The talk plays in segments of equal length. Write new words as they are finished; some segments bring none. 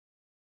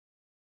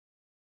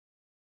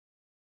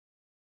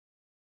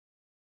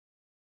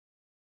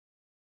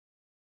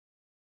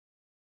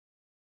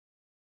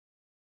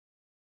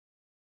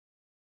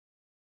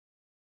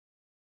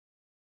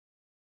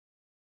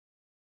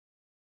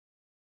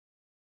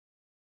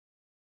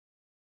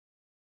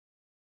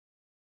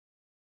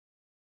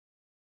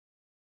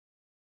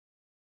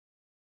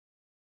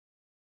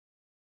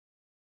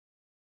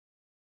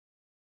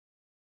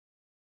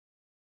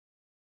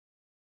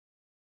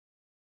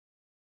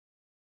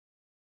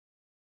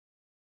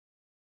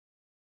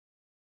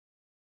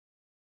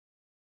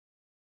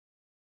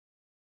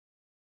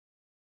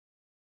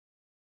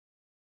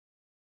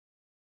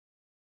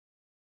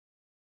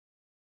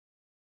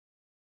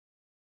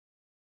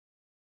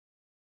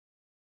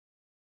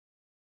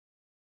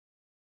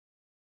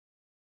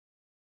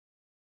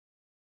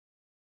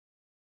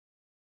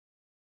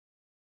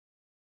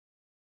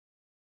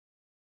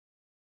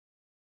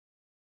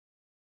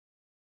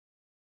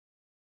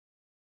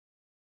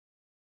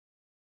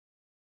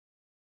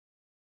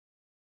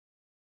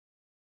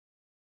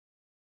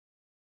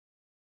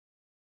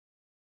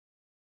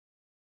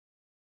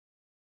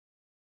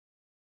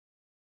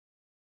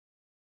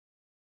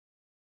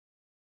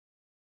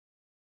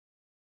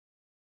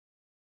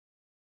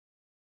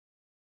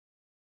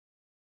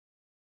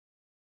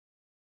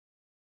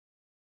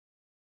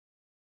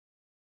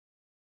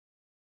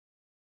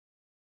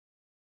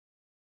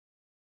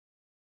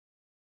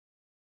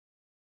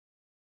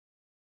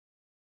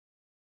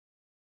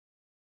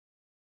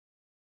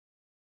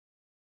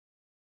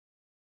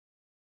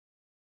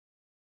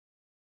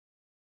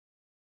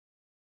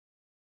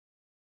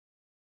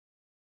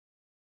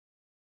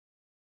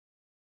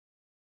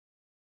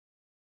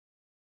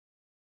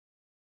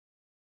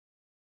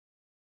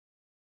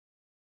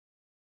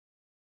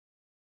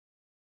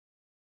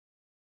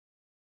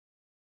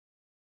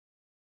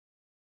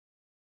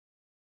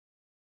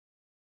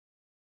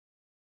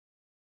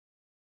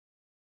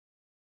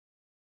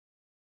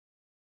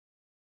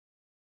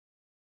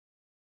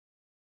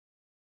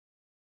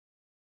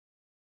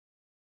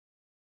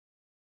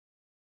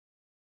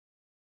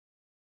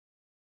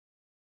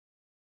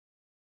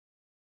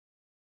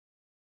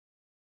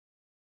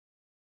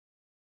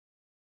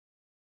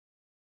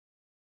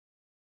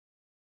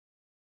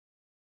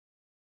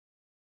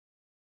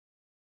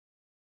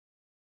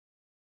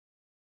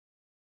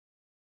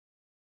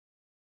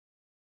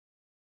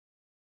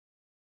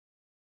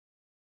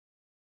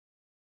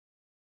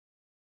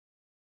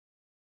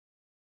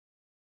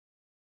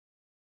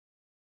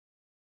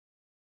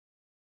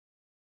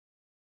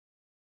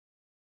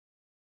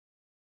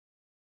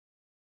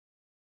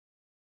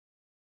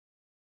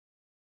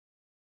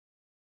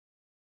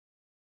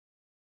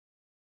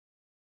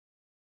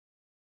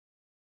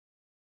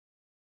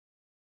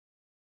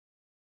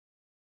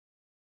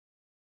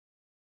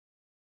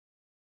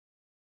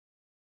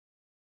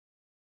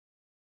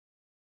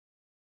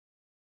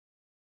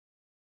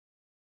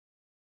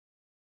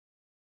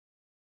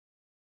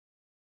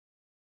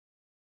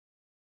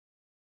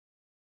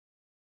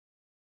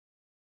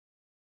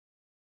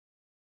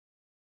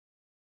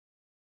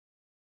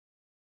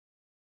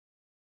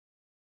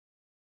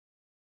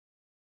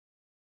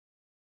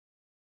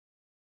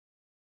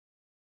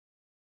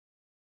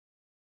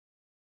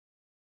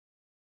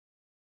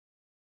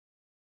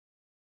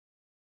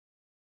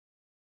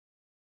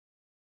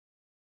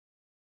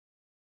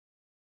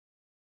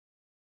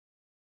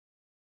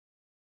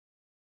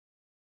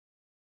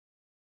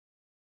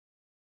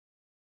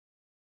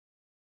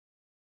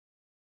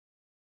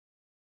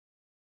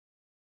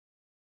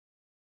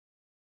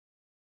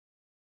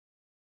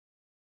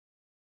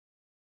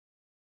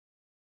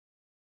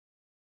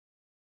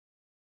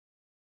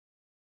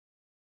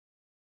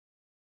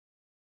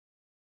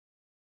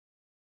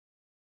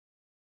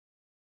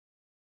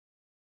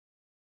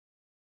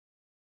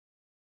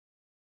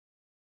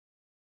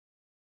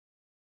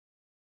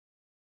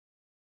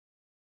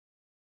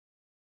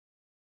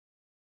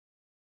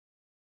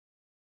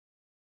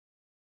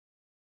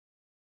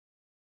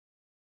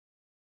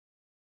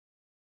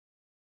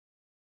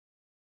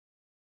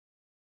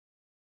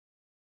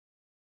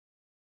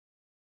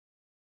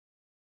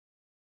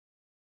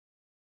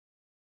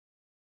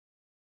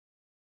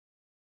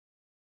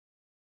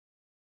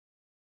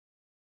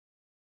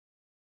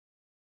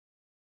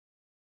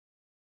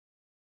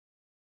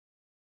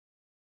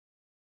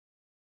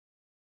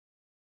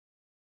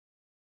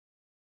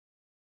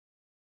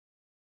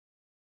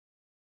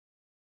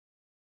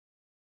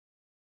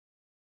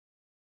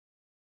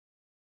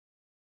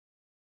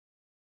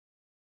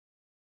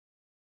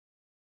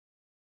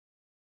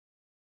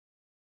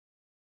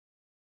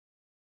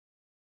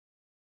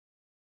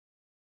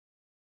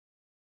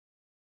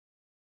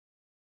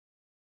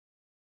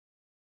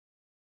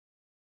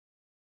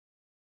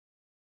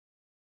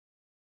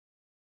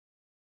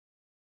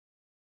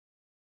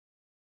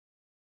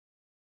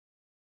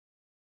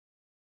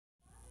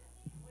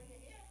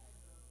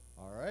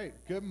right.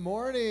 Good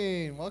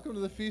morning. Welcome to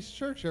the Feast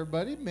Church,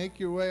 everybody. Make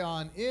your way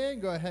on in.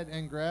 Go ahead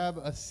and grab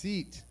a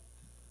seat.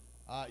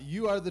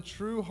 You are the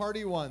true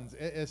hardy ones.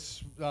 It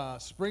is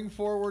spring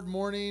forward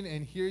morning,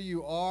 and here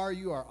you are.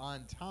 You are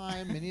on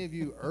time. Many of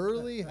you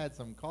early, had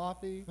some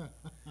coffee.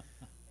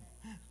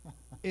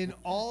 In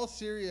all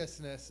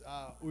seriousness,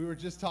 we were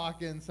just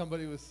talking.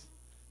 Somebody was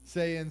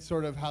saying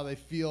sort of how they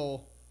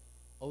feel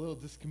a little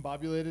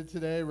discombobulated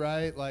today,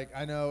 right? Like,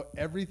 I know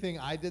everything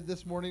I did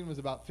this morning was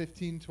about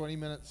 15, 20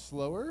 minutes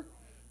slower,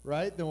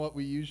 right, than what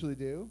we usually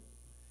do.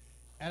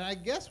 And I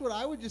guess what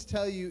I would just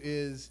tell you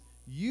is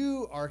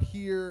you are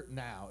here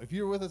now. If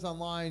you're with us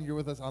online, you're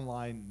with us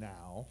online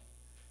now.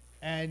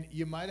 And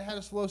you might have had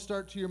a slow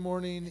start to your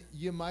morning.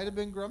 You might have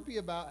been grumpy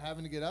about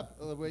having to get up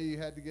the way you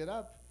had to get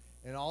up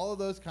and all of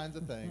those kinds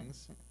of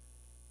things.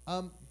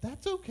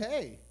 That's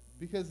okay,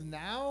 because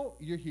now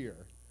you're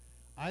here.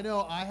 I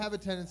know I have a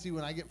tendency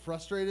when I get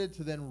frustrated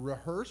to then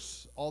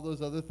rehearse all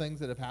those other things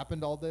that have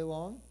happened all day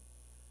long.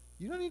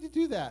 You don't need to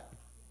do that.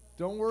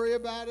 Don't worry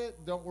about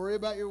it. Don't worry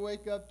about your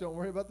wake up. Don't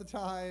worry about the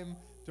time.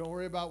 Don't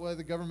worry about whether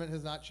the government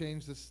has not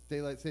changed this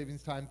daylight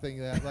savings time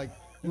thing.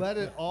 Let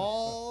it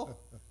all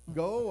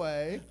go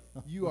away.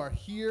 You are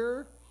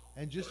here,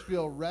 and just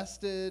feel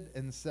rested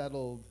and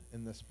settled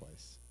in this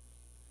place.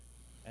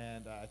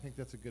 And I think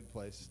that's a good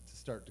place to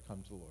start to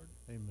come to the Lord.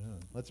 Amen.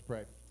 Let's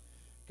pray.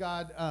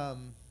 God,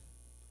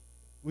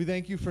 we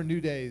thank you for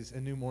new days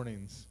and new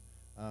mornings.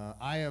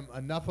 I am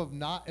enough of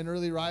not an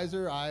early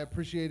riser. I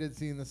appreciated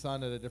seeing the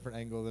sun at a different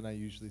angle than I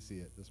usually see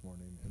it this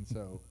morning. And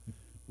so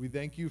we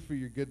thank you for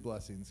your good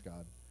blessings,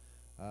 God.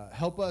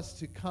 Help us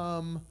to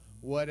come,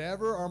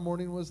 whatever our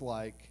morning was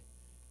like,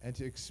 and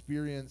to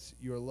experience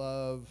your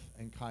love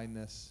and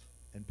kindness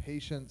and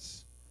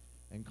patience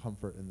and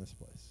comfort in this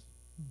place.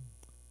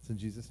 It's in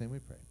Jesus' name we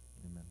pray.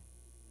 Amen.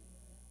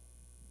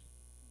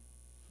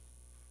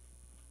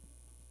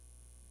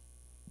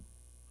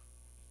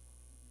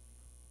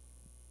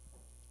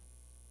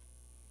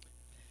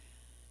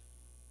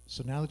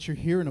 So now that you're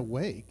here and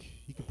awake,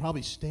 you can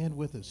probably stand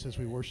with us as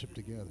we worship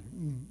together.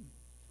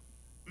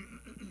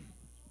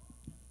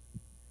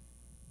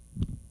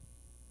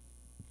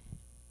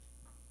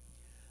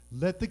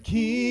 Let the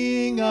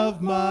King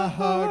of my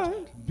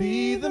heart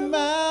be the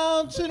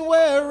mountain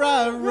where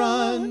I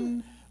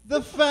run,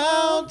 the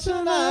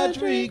fountain I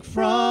drink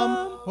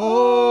from.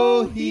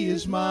 Oh, he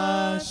is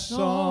my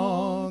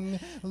song.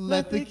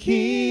 Let the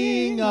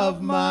King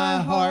of my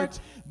heart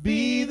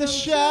be the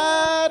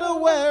shadow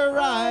where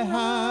I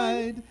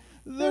hide,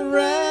 the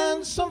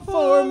ransom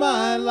for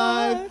my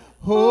life.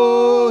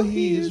 Oh,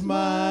 he is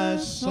my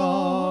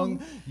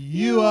song.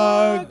 You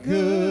are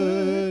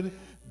good,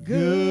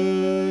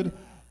 good.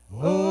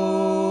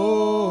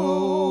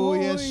 Oh,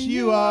 yes,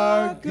 you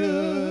are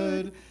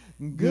good,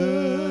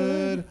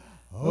 good.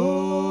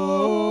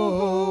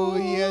 Oh,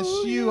 yes,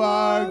 you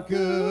are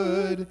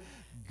good,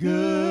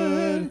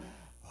 good.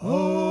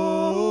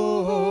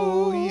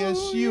 Oh,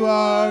 yes, you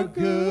are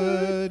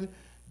good,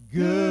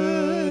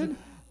 good.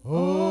 Oh,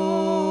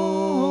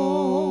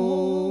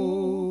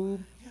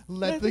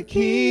 let the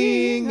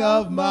King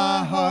of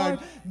my heart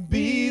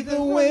be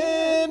the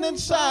wind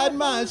inside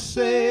my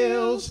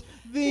sails,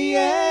 the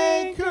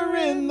anchor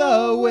in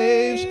the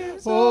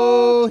waves.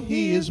 Oh,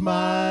 he is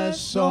my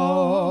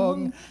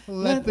song.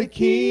 Let the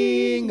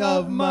King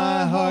of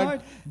my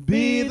heart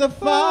be the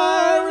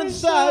fire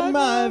inside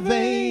my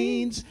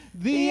veins,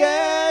 the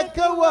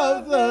echo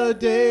of the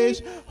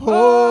days.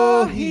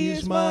 Oh,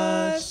 he's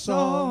my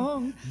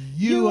song.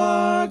 You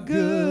are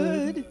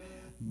good,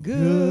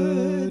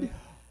 good.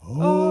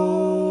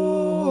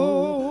 Oh,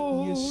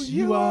 yes,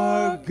 you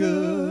are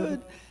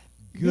good,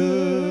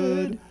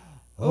 good.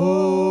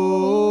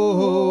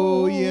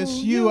 Oh,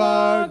 yes, you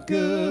are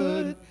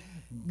good,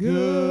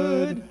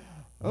 good.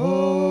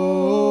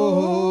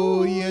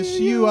 Oh, yes,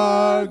 you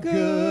are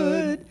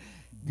good,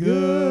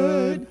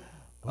 good.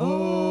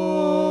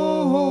 Oh,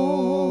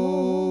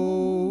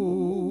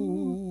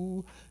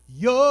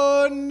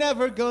 you're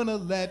never gonna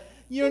let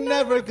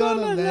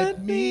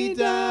me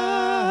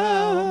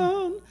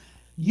down.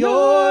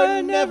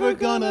 You're never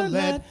gonna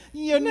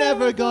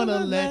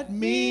let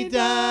me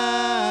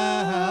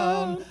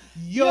down.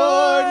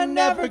 You're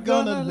never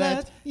gonna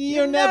let me down.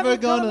 You're never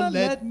gonna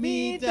let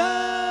me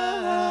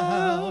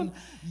down.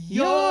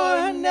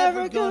 You're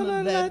never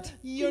gonna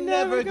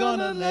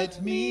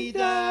let me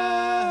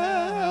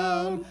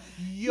down.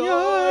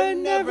 You're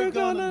never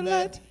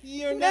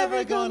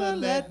gonna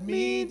let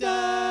me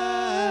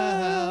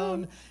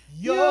down.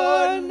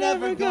 You're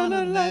never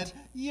gonna let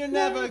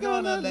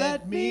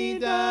me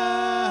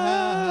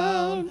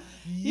down.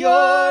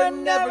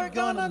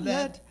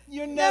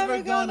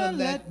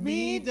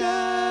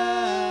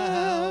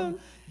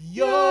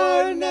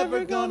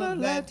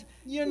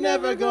 You're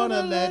never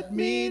gonna let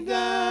me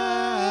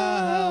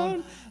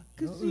down.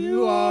 'Cause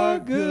you are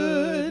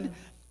good,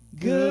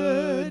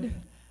 good.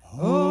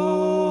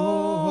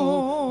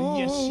 Oh,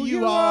 yes,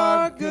 you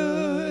are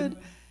good,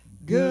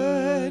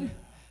 good.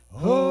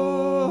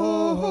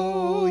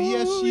 Oh,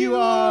 yes, you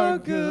are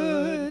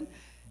good,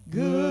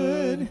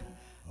 good.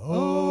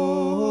 Oh,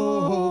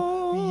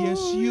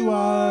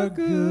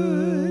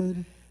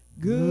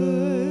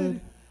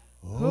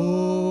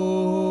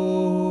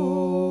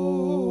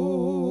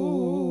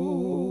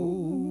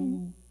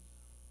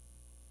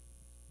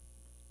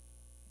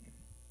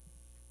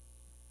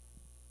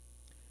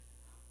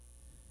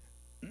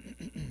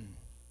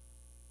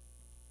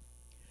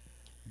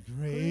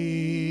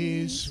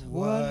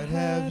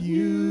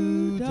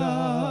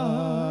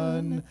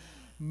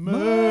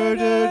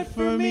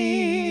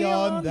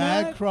 on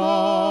that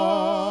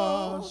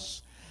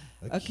cross,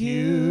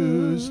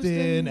 accused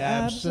in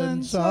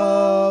absence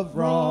of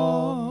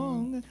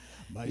wrong,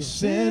 my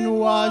sin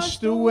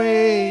washed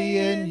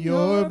away in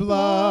your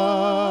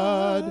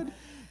blood,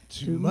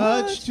 too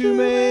much to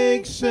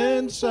make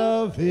sense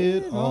of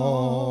it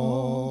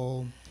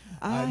all.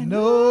 I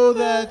know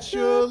that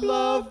your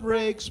love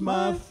breaks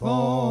my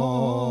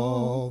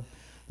fall.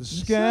 The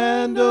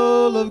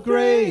scandal of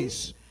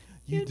grace,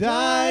 you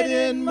died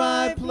in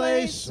my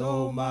place,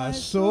 so my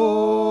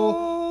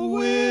soul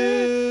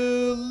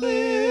will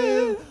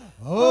live.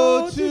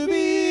 Oh, to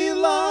be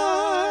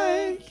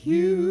like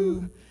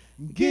you,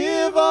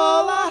 give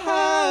all I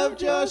have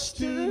just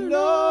to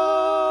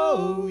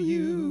know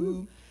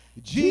you.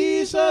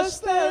 Jesus,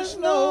 there's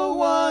no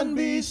one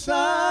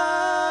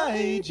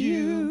beside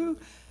you.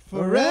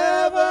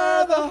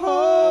 Forever the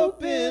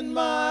hope in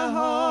my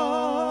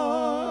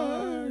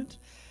heart.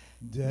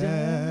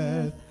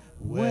 Death,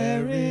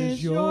 where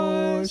is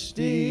your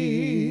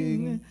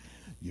sting?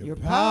 Your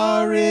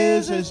power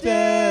is as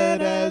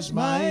dead as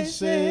my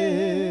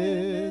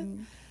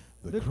sin.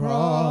 The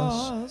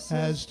cross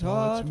has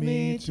taught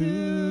me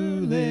to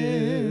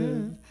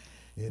live.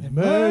 In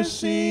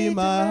mercy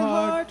my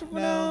heart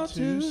now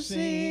to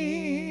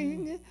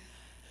sing.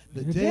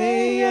 The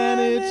day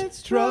and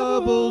its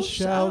troubles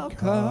shall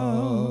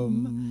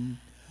come.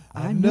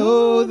 I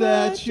know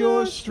that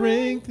your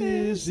strength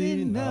is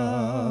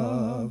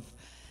enough.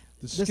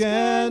 The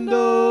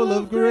scandal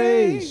of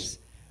grace,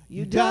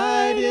 you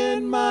died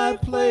in my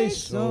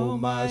place, so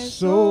my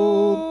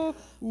soul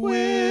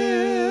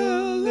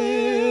will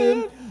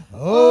live.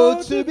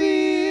 Oh, to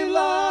be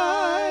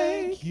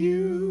like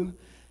you,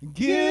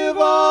 give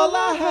all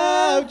I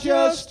have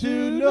just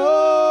to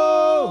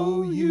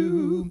know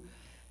you.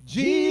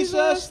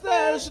 Jesus,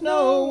 there's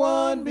no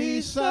one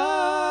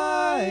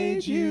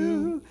beside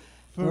you.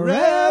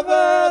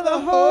 Forever the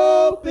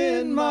hope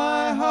in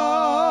my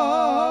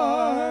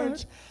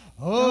heart.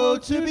 Oh,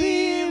 to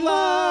be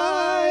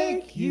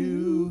like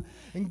you,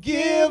 and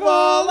give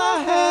all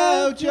I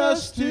have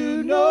just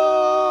to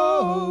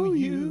know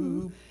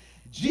you.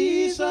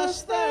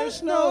 Jesus,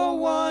 there's no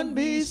one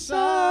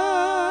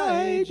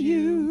beside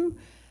you.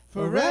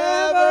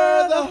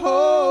 Forever the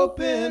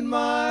hope in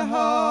my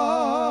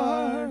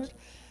heart.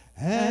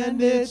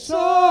 And it's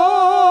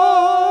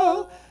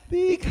all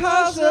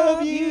because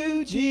of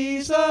you,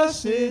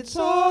 Jesus. It's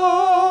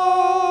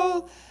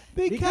all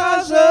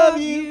because of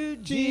you,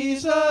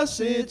 Jesus.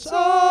 It's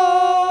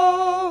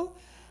all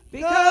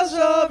because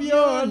of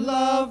your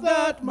love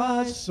that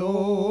my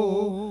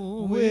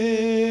soul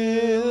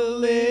will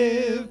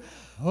live.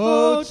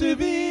 Oh, to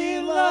be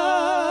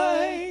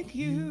like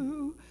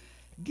you,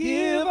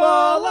 give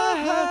all I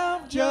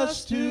have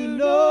just to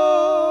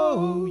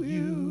know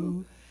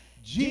you.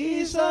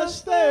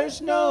 Jesus,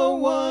 there's no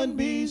one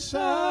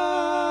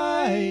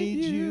beside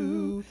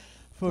you.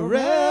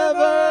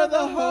 Forever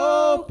the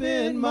hope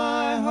in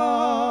my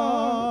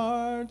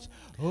heart.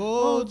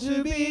 Oh,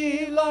 to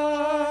be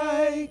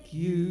like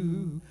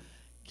you.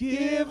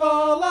 Give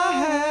all I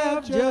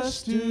have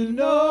just to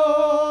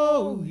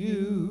know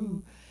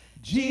you.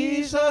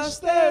 Jesus,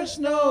 there's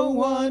no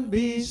one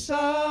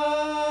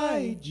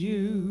beside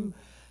you.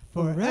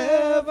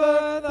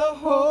 Forever the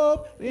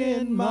hope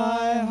in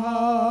my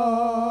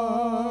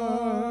heart.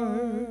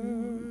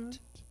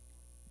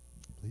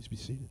 Please be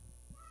seated.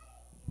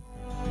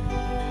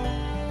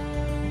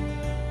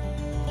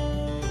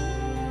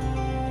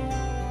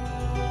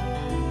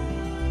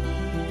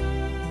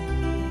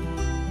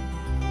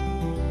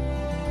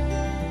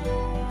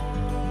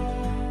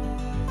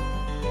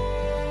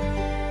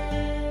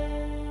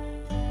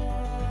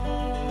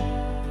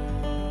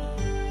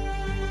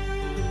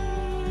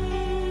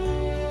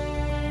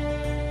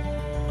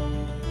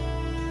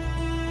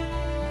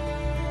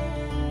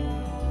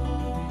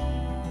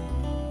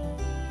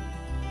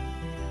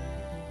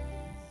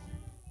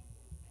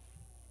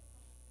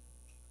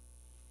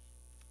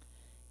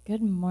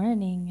 Good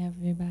morning,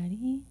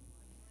 everybody.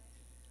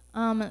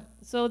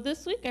 So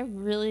this week I've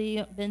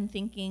really been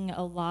thinking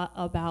a lot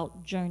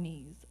about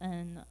journeys,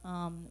 and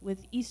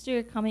with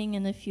Easter coming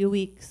in a few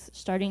weeks,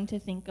 starting to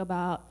think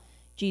about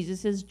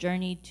Jesus'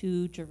 journey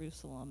to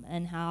Jerusalem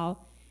and how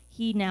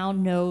he now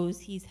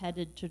knows he's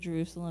headed to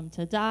Jerusalem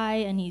to die,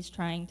 and he's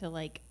trying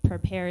to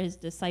prepare his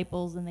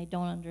disciples, and they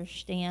don't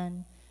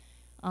understand.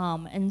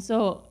 And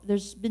so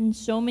there's been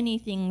so many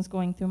things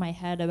going through my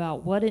head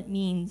about what it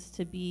means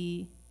to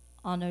be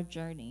on a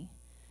journey,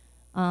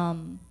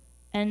 and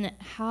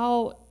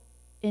how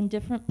in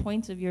different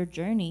points of your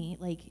journey,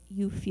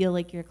 you feel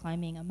like you're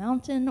climbing a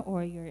mountain,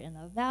 or you're in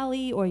a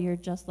valley, or you're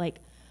just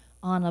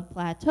on a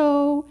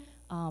plateau.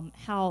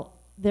 How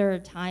there are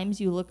times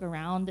you look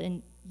around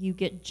and you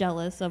get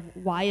jealous of,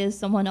 why is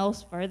someone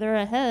else further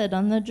ahead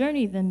on the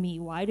journey than me?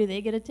 Why do they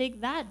get to take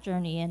that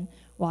journey, and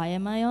why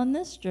am I on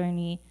this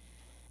journey?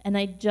 And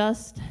I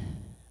just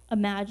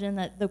imagine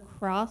that the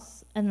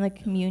cross and the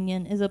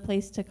communion is a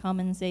place to come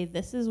and say,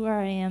 this is where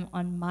I am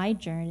on my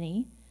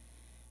journey,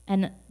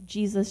 and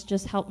Jesus,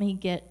 just help me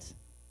get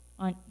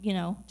on,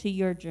 to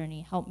your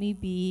journey. Help me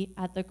be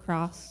at the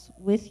cross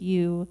with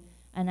you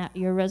and at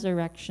your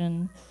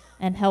resurrection,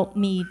 and help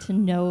me to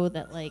know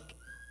that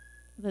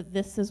that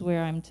this is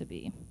where I'm to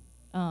be.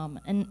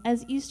 And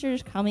as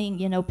Easter's coming,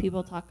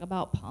 people talk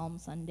about Palm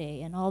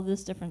Sunday and all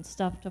this different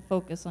stuff to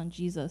focus on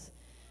Jesus.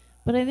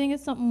 But I think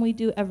it's something we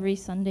do every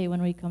Sunday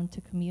when we come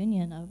to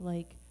communion of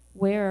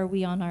where are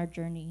we on our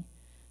journey,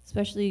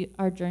 especially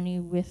our journey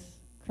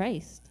with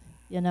Christ.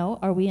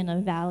 Are we in a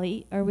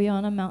valley? Are we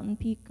on a mountain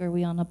peak? Are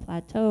we on a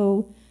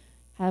plateau?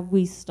 Have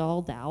we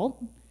stalled out?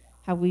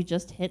 Have we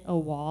just hit a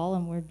wall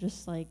and we're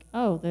just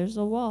oh, there's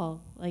a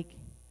wall?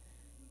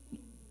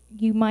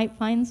 You might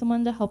find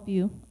someone to help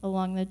you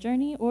along the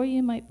journey, or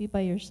you might be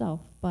by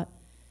yourself. But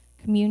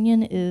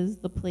communion is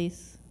the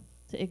place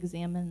to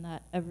examine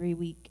that every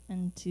week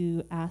and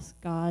to ask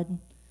God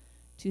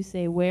to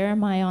say, where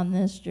am I on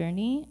this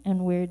journey,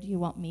 and where do you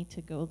want me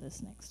to go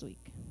this next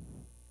week?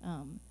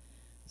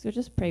 So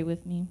just pray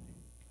with me.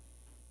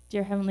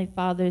 Dear Heavenly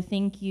Father,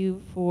 thank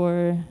you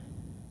for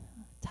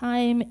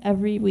time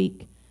every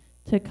week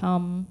to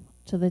come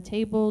to the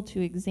table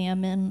to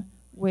examine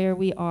where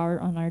we are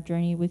on our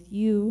journey with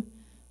you,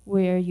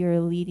 where you're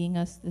leading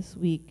us this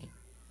week.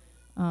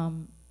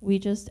 We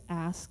just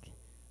ask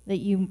that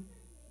you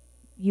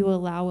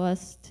allow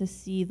us to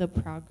see the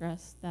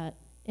progress, that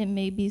it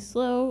may be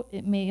slow,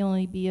 it may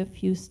only be a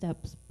few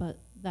steps, but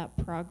that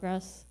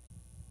progress.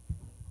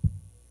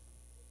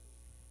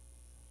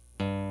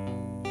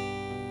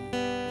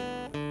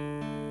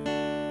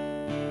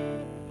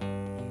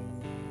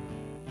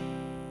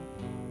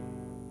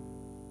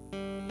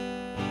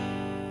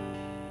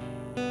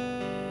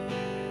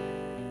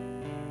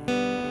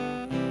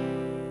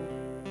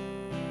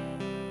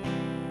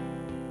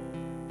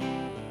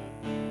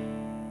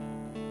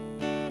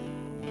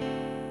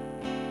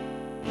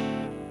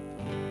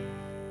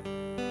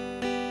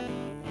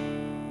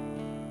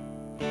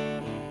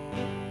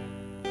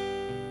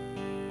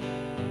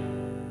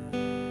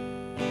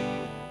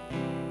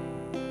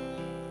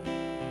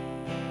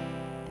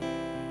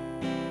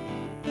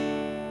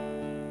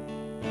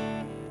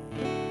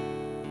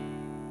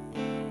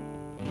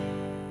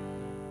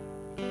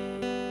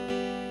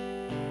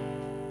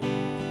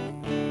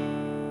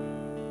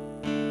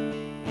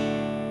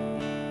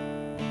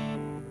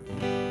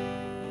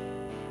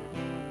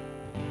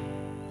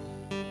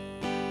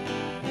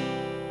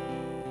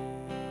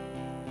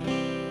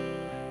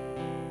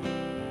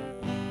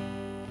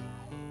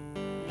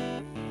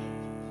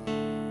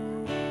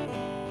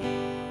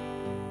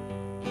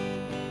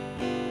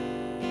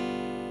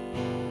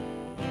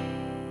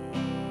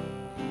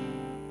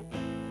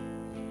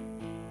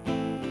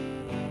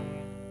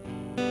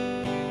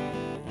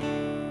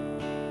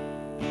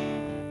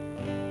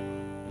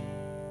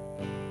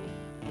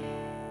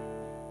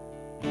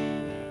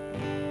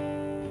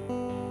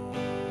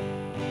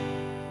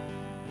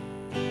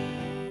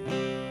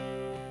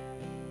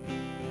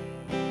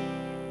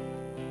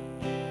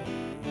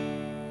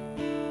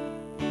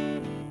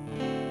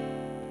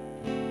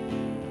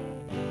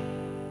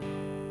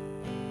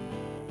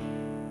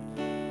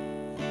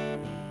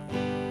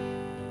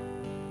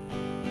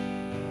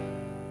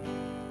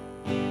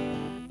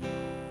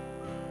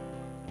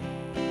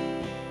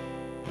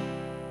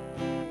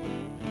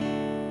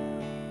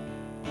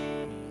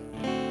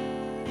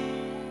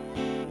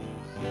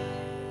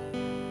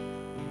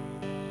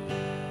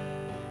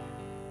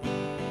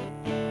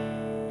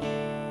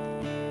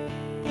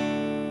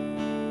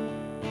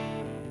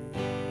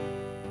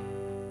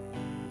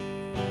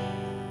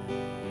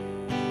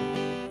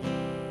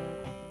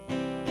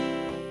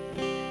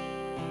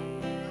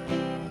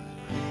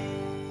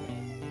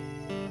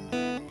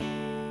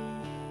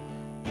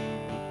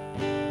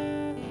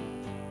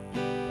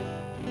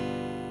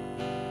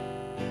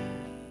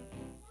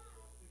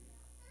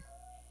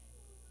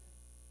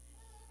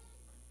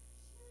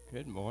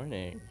 Good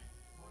morning.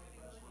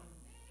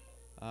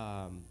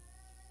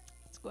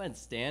 Let's go ahead and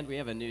stand. We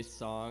have a new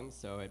song,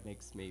 so it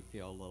makes me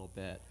feel a little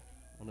bit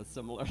on a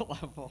similar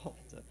level.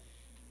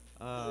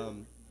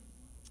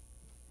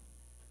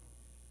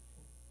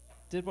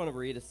 Did want to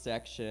read a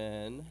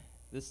section.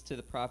 This is to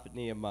the prophet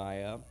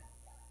Nehemiah.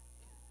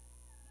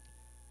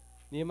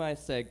 Nehemiah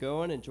said,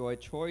 "Go and enjoy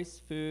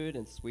choice food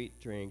and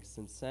sweet drinks,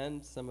 and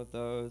send some of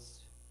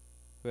those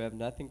who have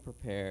nothing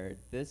prepared.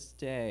 This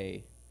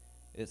day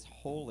is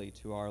holy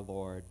to our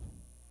Lord.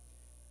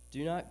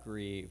 Do not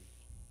grieve,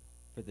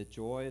 for the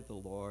joy of the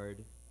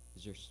Lord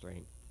is your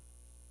strength."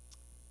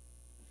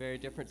 Very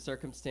different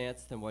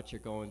circumstance than what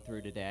you're going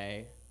through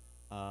today.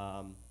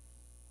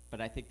 But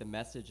I think the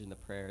message in the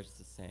prayer is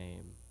the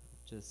same.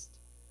 Just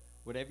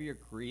whatever you're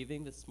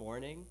grieving this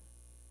morning,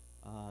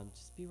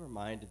 just be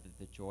reminded that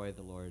the joy of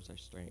the Lord is our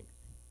strength.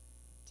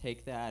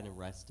 Take that and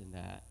rest in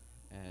that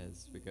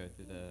as we go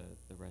through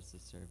the rest of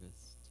the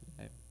service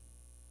today.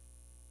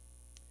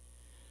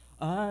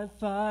 I'm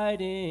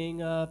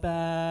fighting a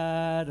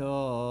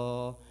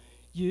battle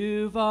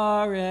you've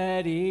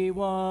already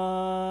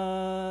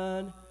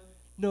won.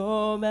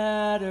 No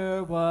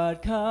matter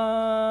what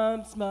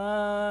comes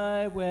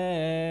my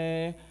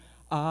way,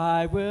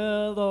 I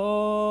will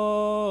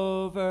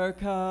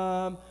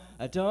overcome.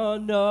 I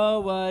don't know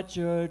what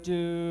you're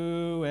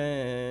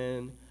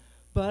doing,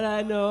 but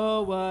I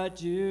know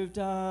what you've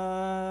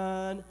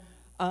done.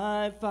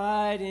 I'm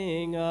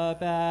fighting a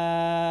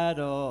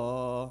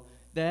battle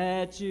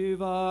that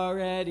you've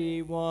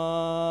already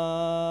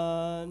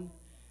won.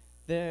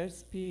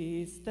 There's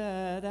peace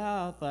that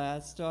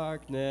outlasts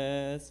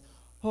darkness,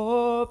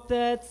 hope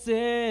that's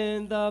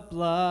in the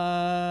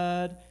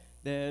blood.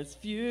 There's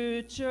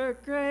future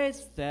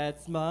grace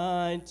that's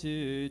mine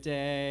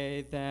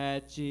today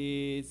that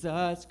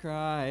Jesus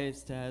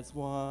Christ has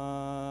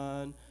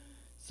won.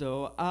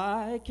 So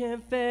I can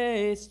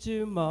face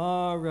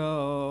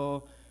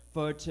tomorrow,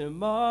 for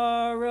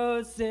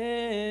tomorrow's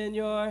in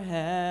your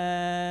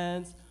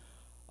hands.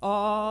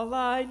 All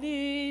I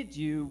need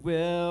you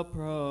will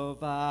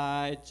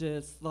provide,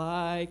 just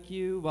like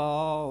you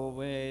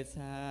always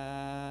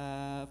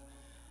have.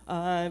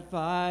 I'm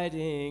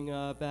fighting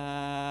a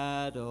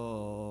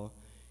battle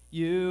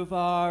you've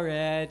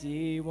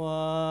already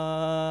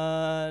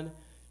won.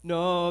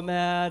 No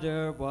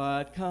matter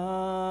what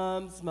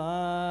comes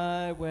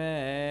my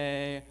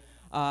way,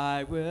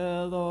 I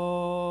will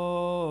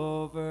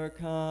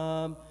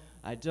overcome.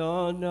 I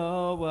don't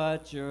know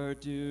what you're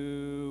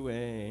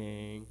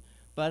doing,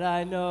 but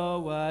I know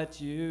what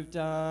you've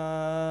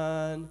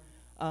done.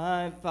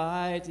 I'm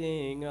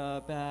fighting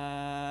a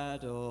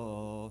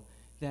battle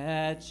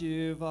that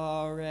you've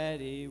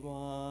already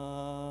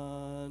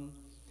won.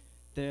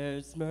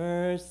 There's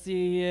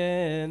mercy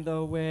in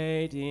the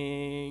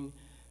waiting,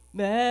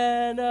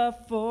 manna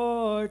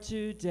for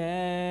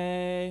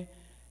today.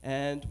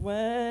 And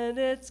when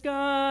it's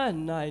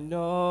gone, I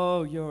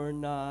know you're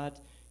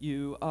not.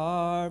 You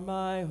are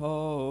my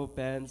hope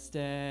and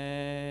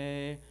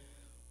stay.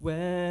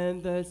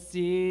 When the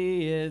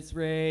sea is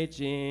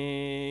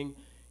raging,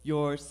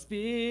 your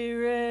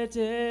spirit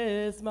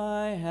is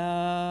my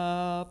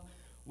help.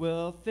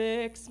 Will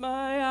fix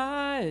my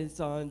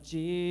eyes on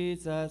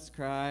Jesus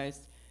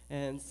Christ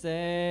and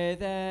say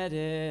that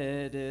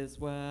it is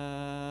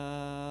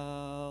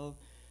well.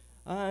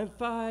 I'm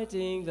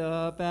fighting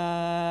the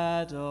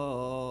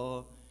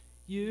battle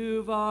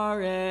you've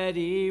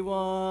already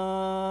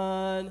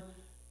won.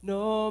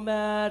 No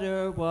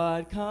matter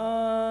what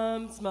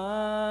comes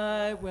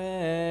my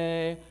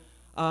way,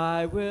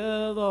 I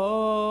will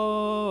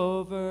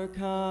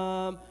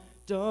overcome.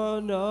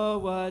 Don't know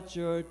what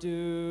you're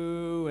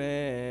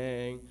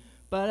doing,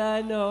 but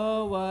I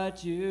know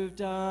what you've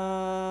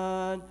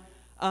done.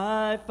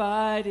 I'm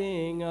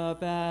fighting a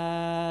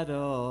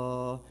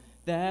battle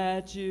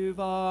that you've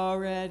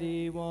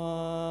already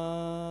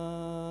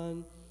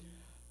won.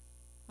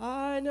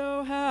 I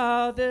know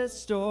how this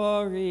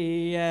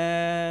story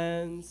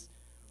ends.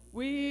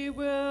 We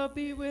will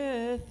be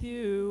with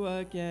you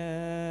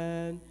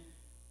again.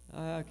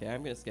 Okay,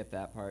 I'm going to skip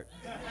that part.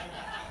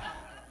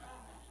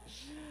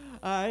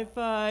 I'm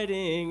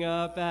fighting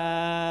a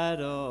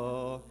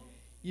battle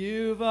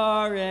you've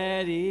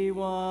already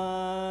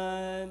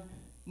won.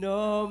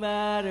 No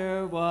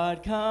matter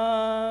what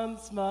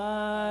comes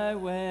my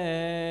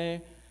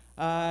way,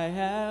 I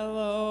have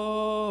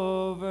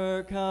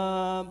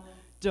overcome.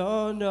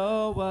 Don't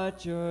know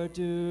what you're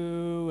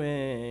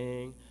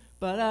doing,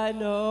 but I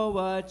know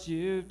what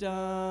you've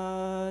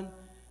done.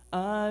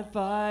 I'm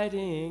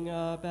fighting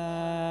a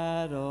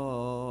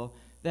battle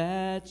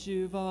that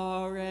you've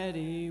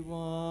already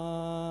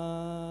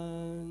won.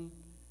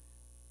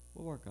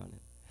 We'll work on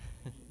it.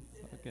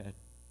 It's all good.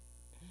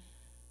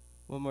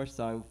 One more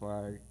song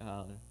for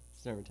our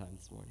sermon time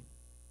this morning.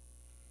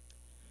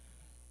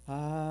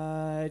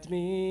 Hide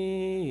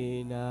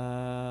me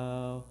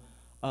now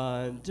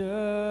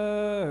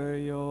under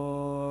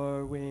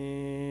your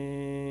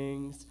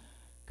wings.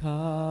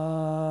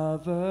 Cover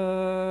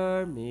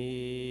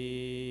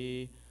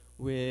me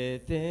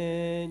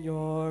within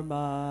your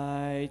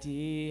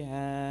mighty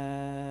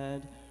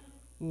hand.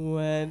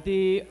 When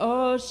the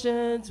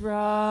oceans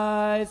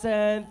rise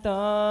and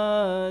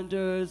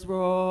thunders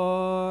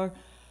roar,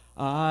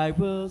 I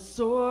will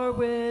soar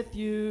with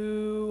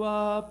you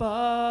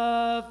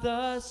above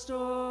the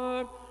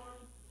storm.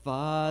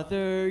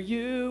 Father,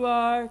 you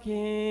are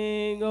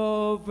king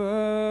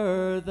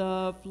over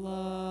the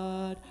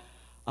flood.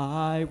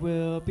 I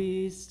will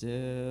be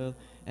still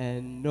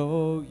and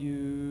know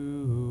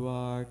you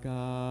are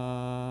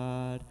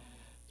God.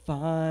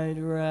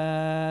 Find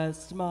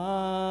rest,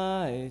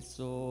 my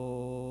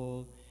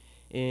soul,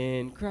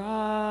 in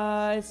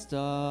Christ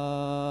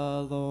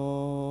alone.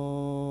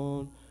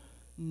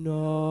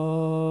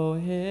 Know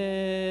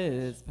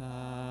his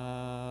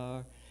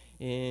power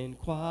in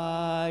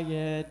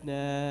quietness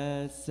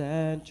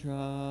and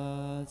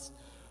trust.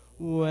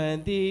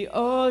 When the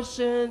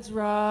oceans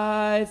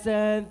rise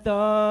and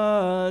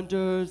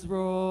thunders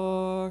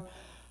roar,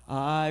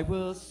 I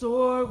will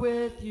soar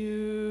with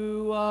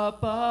you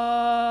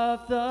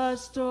above the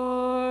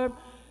storm.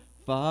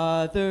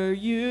 Father,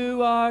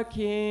 you are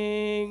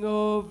king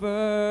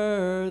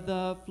over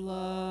the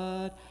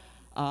flood.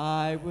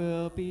 I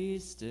will be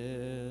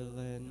still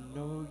and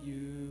know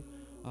you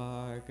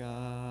are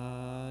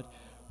God.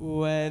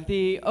 When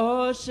the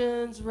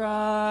oceans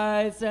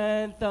rise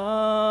and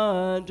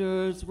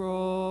thunders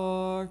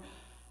roar,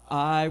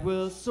 I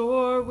will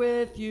soar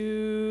with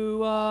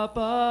you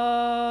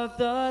above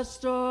the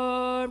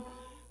storm.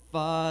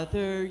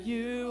 Father,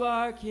 you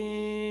are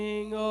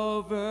king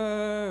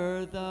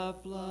over the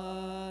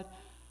flood.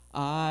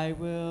 I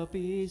will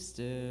be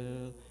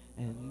still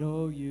and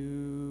know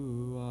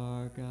you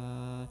are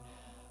God.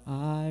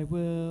 I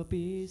will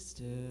be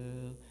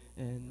still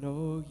and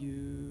know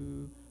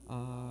you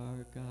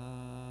are God.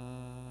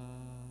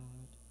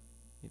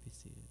 You may be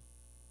seated.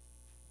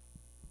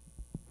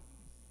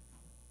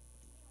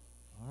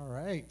 All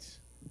right.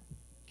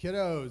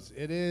 Kiddos,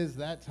 it is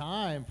that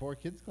time for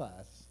kids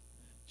class.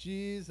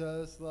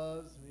 Jesus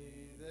loves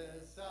me,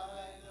 this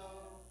I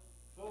know,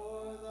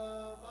 for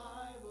the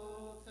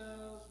Bible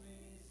tells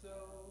me so.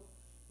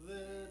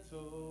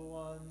 Little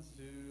ones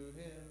to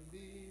him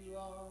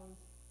belong.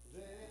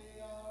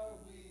 They are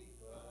weak,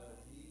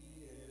 but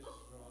he is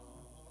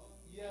strong.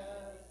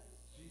 Yes,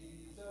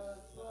 Jesus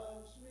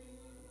loves me.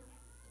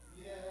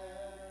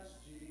 Yes,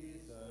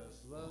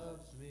 Jesus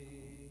loves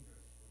me.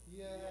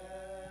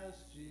 Yes,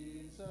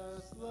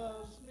 Jesus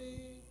loves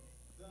me.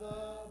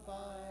 The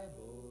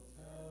Bible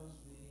tells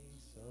me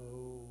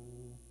so.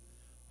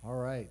 All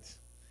right.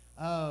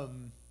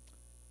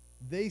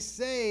 They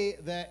say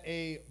that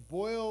a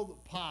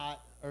boiled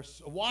pot or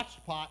a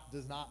watched pot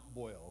does not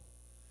boil.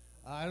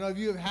 I don't know if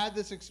you have had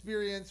this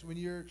experience when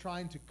you're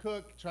trying to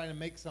cook, trying to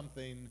make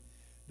something,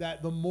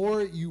 that the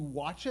more you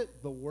watch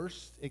it, the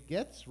worse it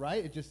gets,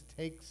 right? It just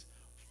takes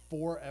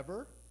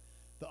forever.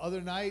 The other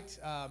night,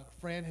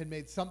 Fran had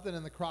made something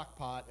in the crock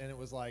pot, and it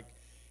was like,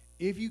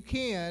 if you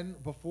can,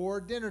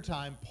 before dinner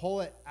time, pull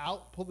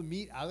the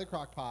meat out of the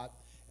crock pot,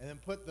 and then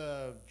put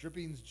the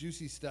drippings,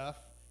 juicy stuff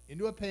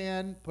into a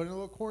pan, put in a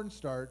little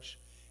cornstarch,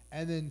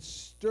 and then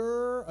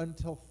stir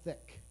until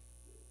thick.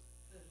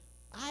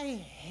 I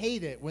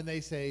hate it when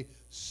they say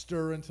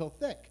stir until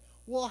thick.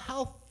 Well,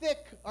 how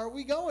thick are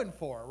we going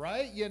for,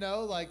 right? You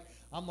know, like,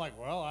 I'm like,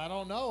 well, I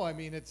don't know. I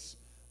mean, it's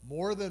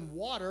more than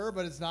water,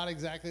 but it's not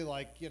exactly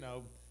like, you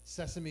know,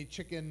 sesame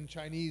chicken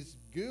Chinese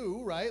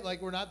goo, right?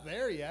 Like, we're not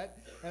there yet.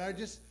 And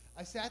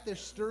I sat there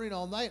stirring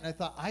all night, and I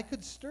thought, I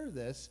could stir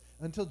this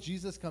until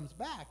Jesus comes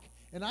back.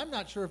 And I'm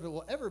not sure if it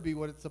will ever be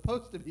what it's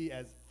supposed to be,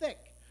 as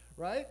thick,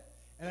 right?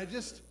 And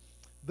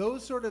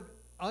those sort of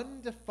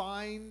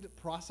undefined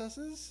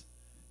processes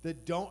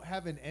that don't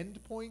have an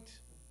end point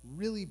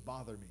really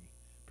bother me,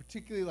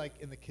 particularly like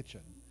in the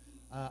kitchen.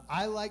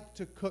 I like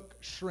to cook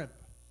shrimp.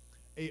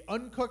 A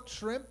uncooked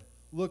shrimp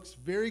looks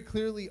very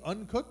clearly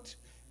uncooked,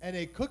 and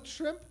a cooked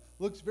shrimp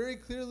looks very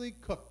clearly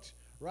cooked,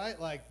 right?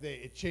 Like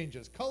it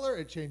changes color,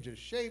 it changes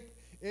shape,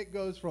 it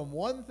goes from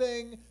one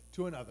thing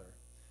to another.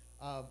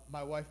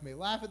 My wife may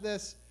laugh at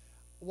this.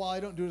 While I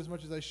don't do it as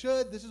much as I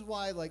should, this is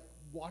why like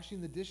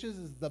washing the dishes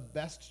is the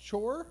best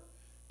chore,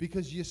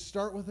 because you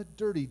start with a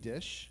dirty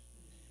dish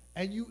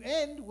and you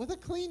end with a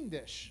clean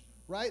dish,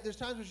 right? There's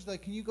times where she's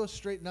like, can you go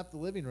straighten up the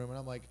living room? And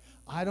I'm like,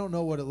 I don't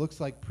know what it looks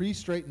like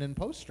pre-straighten and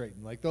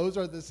post-straighten. Like, those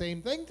are the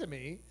same thing to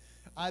me.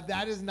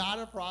 That is not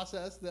a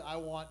process that I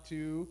want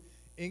to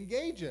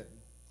engage in.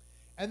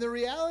 And the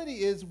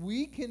reality is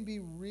we can be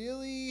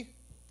really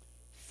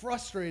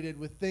frustrated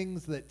with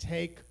things that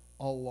take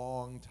a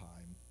long time.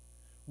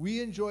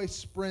 We enjoy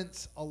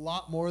sprints a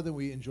lot more than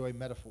we enjoy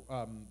metaphors.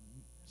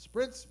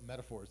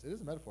 It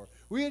is a metaphor.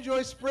 We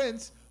enjoy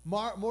sprints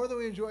more than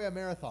we enjoy a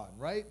marathon,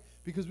 right?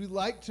 Because we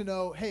like to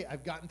know, hey,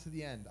 I've gotten to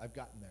the end. I've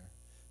gotten there.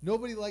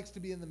 Nobody likes to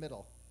be in the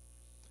middle.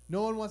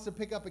 No one wants to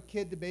pick up a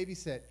kid to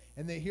babysit,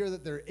 and they hear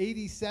that they're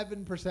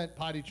 87%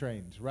 potty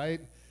trained,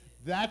 right?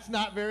 That's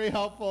not very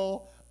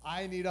helpful.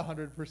 I need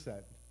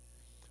 100%.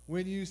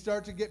 When you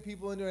start to get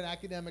people into an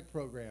academic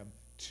program,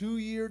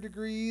 2-year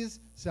degrees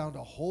sound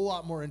a whole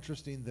lot more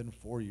interesting than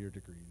 4-year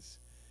degrees,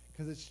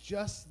 because it's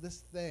just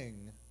this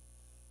thing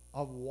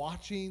of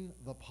watching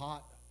the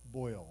pot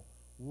boil.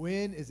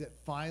 When is it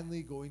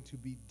finally going to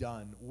be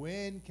done?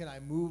 When can I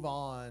move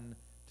on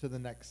to the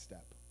next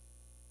step?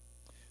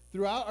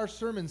 Throughout our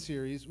sermon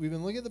series, we've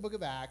been looking at the book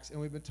of Acts, and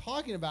we've been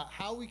talking about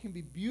how we can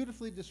be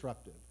beautifully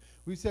disruptive.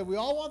 We said we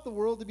all want the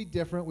world to be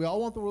different. We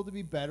all want the world to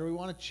be better. We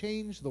want to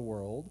change the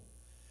world.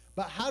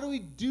 But how do we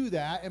do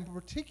that? And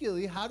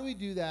particularly, how do we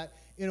do that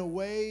in a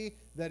way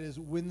that is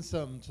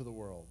winsome to the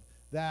world?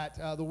 That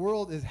the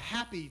world is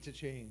happy to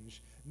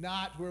change,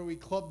 not where we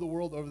club the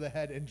world over the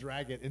head and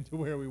drag it into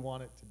where we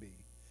want it to be.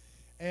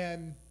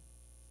 And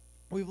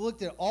we've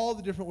looked at all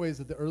the different ways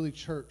that the early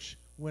church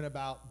went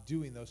about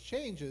doing those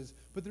changes.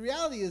 But the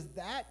reality is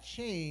that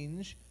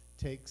change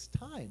takes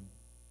time.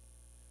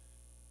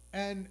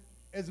 And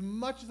as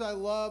much as I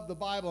love the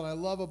Bible and I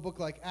love a book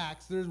like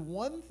Acts, there's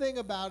one thing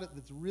about it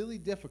that's really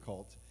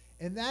difficult,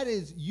 and that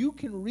is you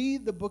can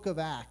read the book of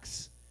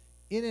Acts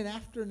in an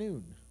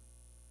afternoon.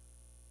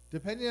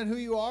 Depending on who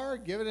you are,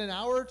 give it an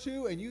hour or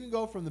two, and you can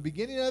go from the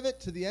beginning of it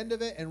to the end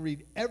of it and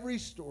read every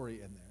story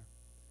in there.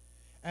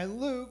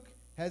 And Luke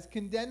has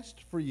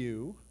condensed for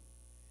you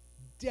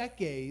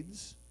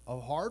decades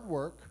of hard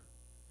work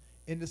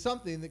into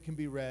something that can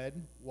be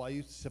read while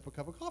you sip a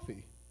cup of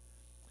coffee.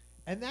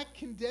 And that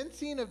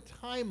condensing of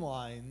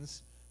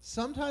timelines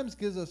sometimes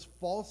gives us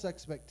false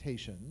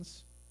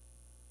expectations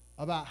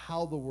about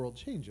how the world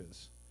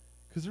changes.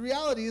 Because the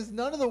reality is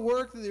none of the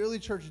work that the early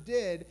church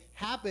did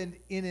happened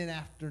in an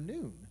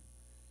afternoon.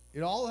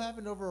 It all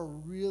happened over a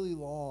really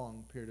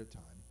long period of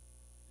time.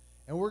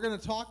 And we're going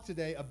to talk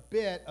today a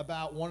bit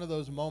about one of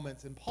those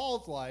moments in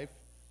Paul's life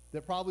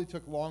that probably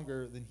took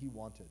longer than he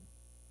wanted.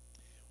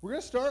 We're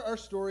going to start our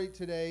story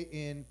today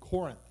in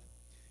Corinth.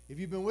 If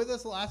you've been with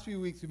us the last few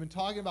weeks, we've been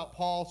talking about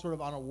Paul sort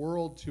of on a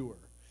world tour.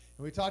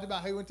 And we talked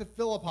about how he went to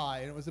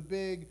Philippi, and it was a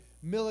big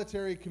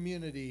military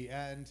community,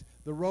 and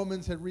the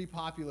Romans had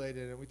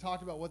repopulated, and we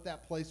talked about what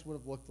that place would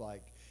have looked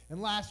like.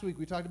 And last week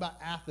we talked about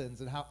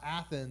Athens and how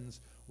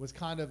Athens was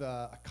kind of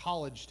a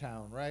college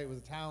town, right? It was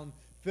a town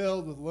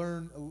filled with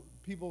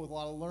people with a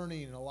lot of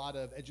learning and a lot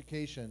of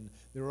education.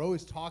 They were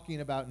always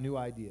talking about new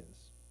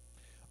ideas.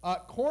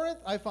 Corinth,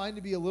 I find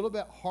to be a little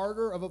bit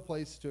harder of a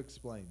place to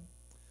explain.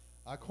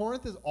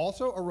 Corinth is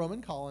also a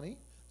Roman colony,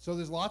 so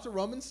there's lots of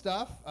Roman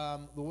stuff.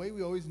 The way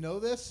we always know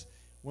this,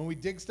 when we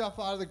dig stuff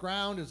out of the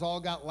ground, it's all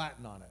got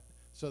Latin on it.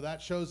 So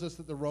that shows us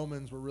that the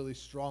Romans were really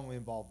strongly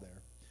involved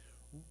there.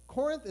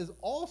 Corinth is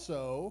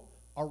also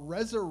a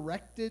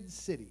resurrected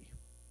city.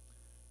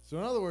 So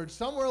in other words,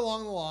 somewhere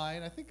along the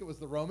line, I think it was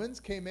the Romans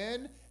came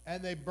in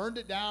and they burned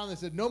it down. They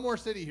said, no more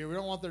city here. We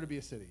don't want there to be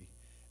a city.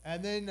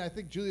 And then I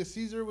think Julius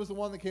Caesar was the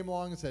one that came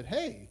along and said,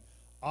 hey,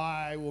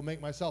 I will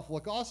make myself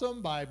look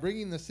awesome by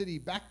bringing the city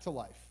back to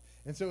life.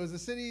 And so it was a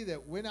city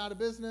that went out of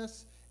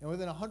business, and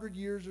within 100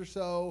 years or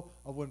so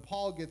of when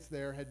Paul gets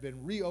there, had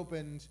been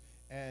reopened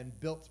and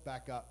built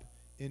back up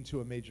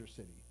into a major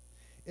city.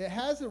 It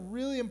has a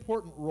really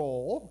important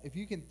role, if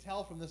you can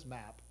tell from this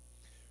map.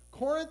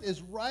 Corinth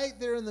is right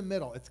there in the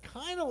middle. It's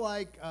kind of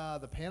like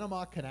the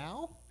Panama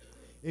Canal.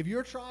 If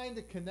you're trying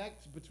to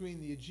connect between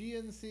the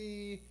Aegean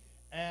Sea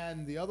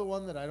and the other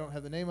one that I don't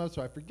have the name of,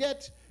 so I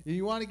forget, and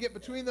you want to get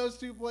between those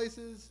two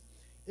places,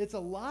 it's a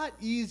lot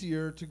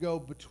easier to go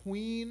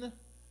between,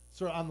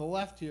 sort of on the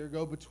left here,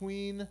 go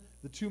between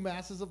the two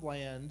masses of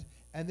land,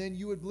 and then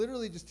you would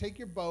literally just take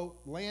your boat,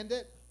 land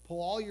it,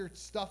 pull all your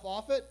stuff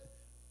off it,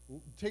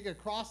 take it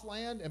across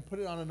land, and put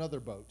it on another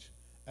boat,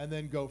 and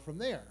then go from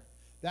there.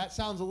 That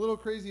sounds a little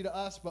crazy to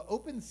us, but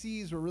open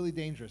seas were really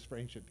dangerous for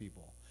ancient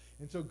people.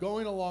 And so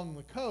going along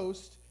the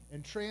coast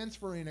and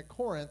transferring at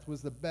Corinth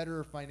was the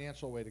better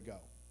financial way to go.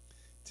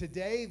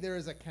 Today, there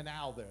is a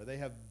canal there. They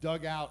have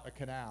dug out a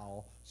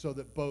canal so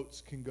that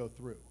boats can go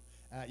through.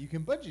 You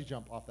can bungee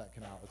jump off that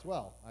canal as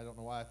well. I don't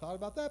know why I thought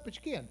about that, but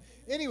you can.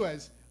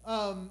 Anyways,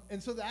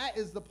 and so that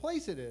is the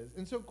place it is.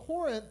 And so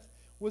Corinth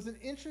was an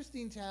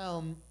interesting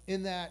town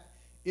in that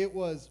it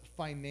was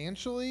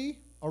financially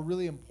a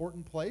really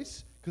important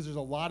place because there's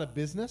a lot of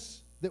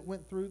business that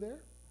went through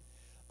there.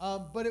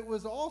 But it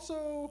was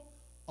also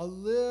a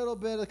little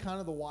bit of kind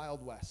of the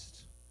Wild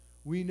West.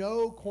 We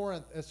know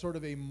Corinth as sort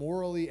of a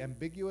morally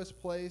ambiguous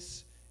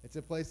place. It's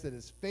a place that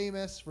is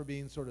famous for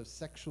being sort of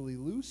sexually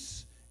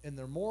loose in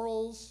their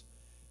morals.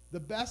 The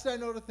best I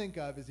know to think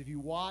of is if you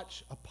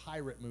watch a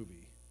pirate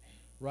movie,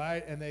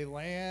 right? And they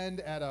land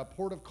at a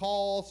port of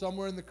call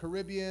somewhere in the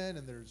Caribbean,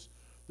 and there's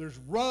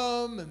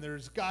rum, and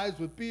there's guys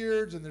with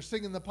beards, and they're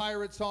singing the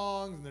pirate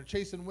songs, and they're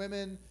chasing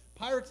women.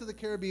 Pirates of the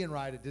Caribbean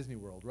ride at Disney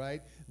World,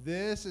 right?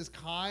 This is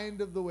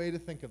kind of the way to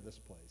think of this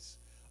place.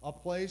 A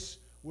place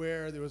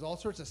where there was all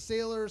sorts of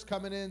sailors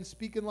coming in,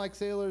 speaking like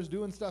sailors,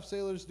 doing stuff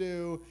sailors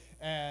do,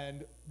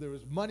 and there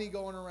was money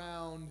going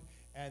around,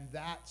 and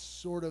that's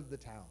sort of the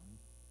town.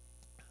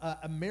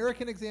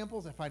 American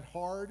examples I find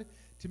hard.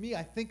 To me,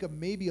 I think of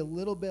maybe a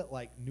little bit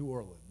like New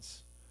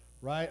Orleans,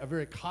 right? A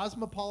very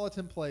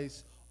cosmopolitan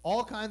place,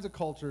 all kinds of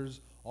cultures,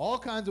 all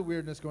kinds of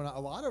weirdness going on, a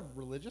lot of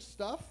religious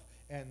stuff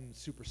and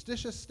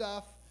superstitious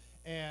stuff,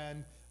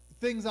 and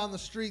things on the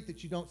street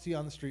that you don't see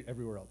on the street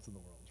everywhere else in the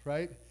world,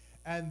 right?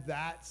 And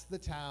that's the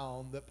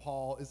town that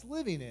Paul is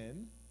living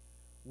in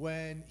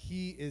when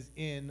he is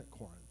in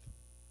Corinth.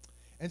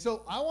 And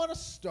so I want to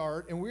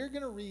start, and we're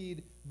going to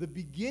read the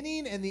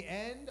beginning and the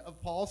end of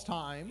Paul's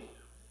time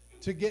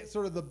to get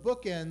sort of the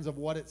bookends of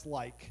what it's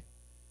like.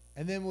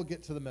 And then we'll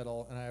get to the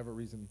middle, and I have a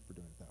reason for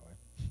doing it that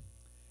way.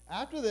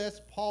 After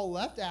this, Paul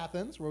left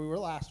Athens, where we were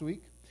last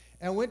week,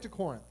 and went to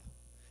Corinth.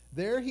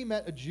 There he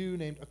met a Jew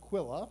named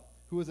Aquila,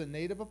 who was a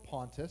native of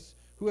Pontus,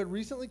 who had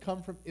recently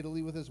come from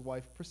Italy with his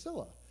wife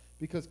Priscilla,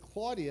 because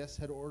Claudius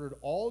had ordered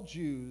all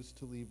Jews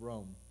to leave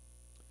Rome.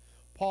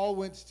 Paul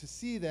went to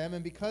see them,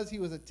 and because he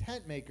was a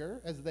tent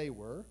maker, as they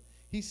were,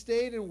 he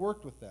stayed and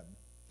worked with them.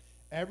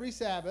 Every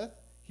Sabbath,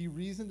 he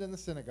reasoned in the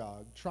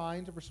synagogue,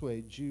 trying to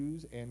persuade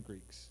Jews and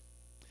Greeks.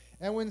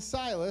 And when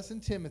Silas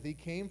and Timothy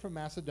came from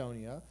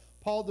Macedonia,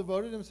 Paul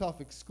devoted himself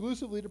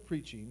exclusively to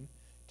preaching,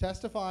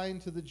 testifying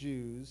to the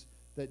Jews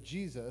that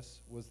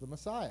Jesus was the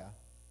Messiah.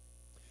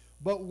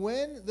 But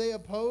when they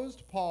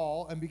opposed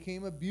Paul and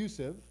became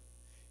abusive,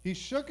 he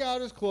shook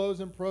out his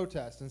clothes in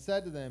protest and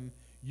said to them,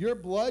 "Your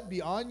blood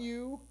be on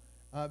you,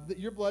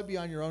 your blood be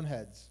on your own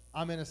heads.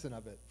 I'm innocent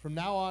of it. From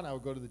now on, I will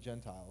go to the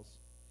Gentiles."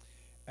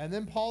 And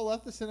then Paul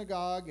left the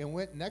synagogue and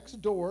went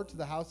next door to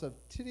the house of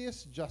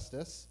Titius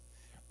Justus,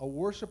 a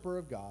worshiper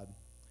of God.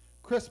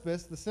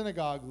 Crispus, the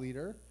synagogue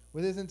leader,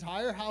 with his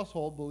entire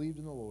household believed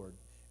in the Lord.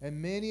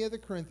 And many of the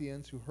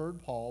Corinthians who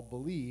heard Paul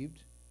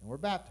believed and were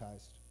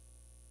baptized.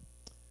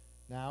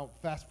 Now,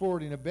 fast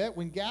forwarding a bit,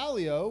 when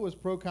Gallio was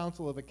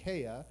proconsul of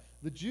Achaia,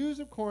 the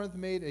Jews of Corinth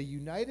made a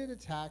united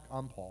attack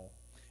on Paul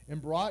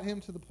and brought him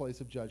to the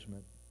place of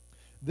judgment.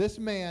 This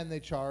man, they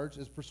charged,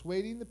 is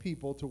persuading the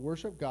people to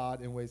worship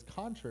God in ways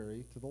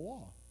contrary to the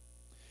law.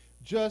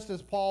 Just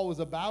as Paul was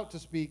about to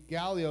speak,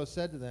 Gallio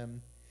said to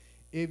them,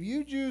 "If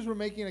you Jews were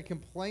making a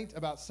complaint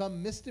about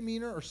some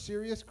misdemeanor or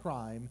serious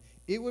crime,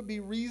 it would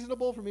be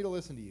reasonable for me to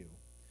listen to you.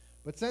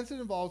 But since it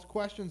involves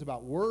questions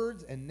about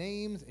words and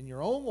names in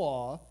your own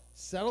law,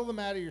 settle the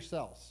matter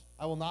yourselves.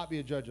 I will not be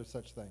a judge of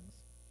such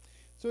things."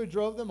 So he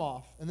drove them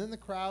off, and then the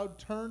crowd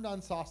turned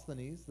on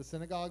Sosthenes, the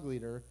synagogue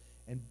leader,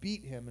 and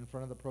beat him in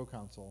front of the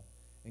proconsul.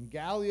 And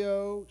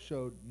Gallio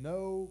showed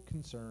no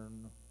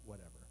concern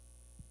whatever.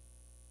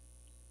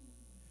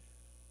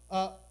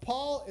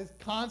 Paul is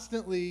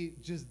constantly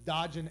just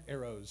dodging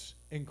arrows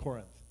in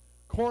Corinth.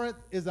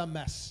 Corinth is a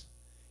mess.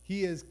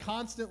 He is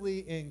constantly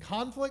in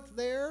conflict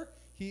there.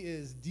 He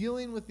is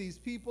dealing with these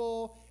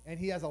people, and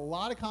he has a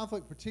lot of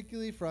conflict,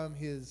 particularly from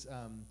his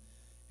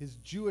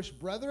Jewish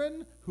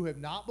brethren who have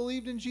not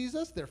believed in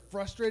Jesus. They're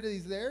frustrated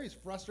he's there. He's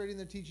frustrating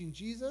their teaching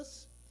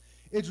Jesus.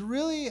 It's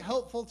really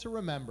helpful to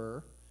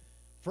remember,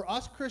 for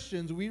us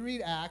Christians, we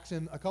read Acts,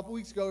 and a couple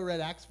weeks ago we read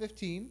Acts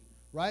 15,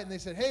 right? And they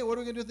said, hey, what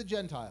are we going to do with the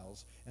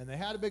Gentiles? And they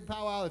had a big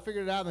powwow. They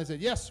figured it out, and they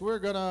said, yes, we're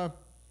going to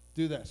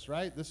do this,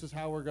 right? This is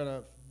how we're going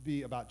to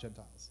be about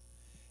Gentiles.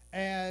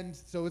 And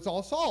so it's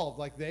all solved.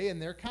 Like they and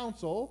their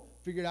council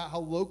figured out how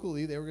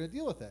locally they were going to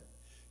deal with it.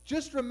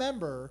 Just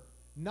remember,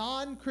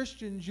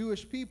 non-Christian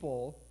Jewish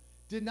people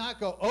did not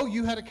go, oh,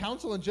 you had a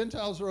council and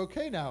Gentiles are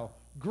okay now.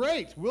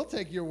 Great, we'll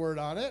take your word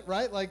on it,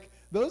 right? Like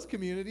those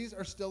communities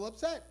are still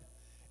upset.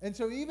 And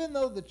so even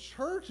though the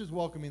church is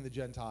welcoming the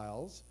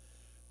Gentiles,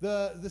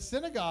 the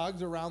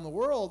synagogues around the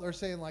world are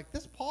saying, like,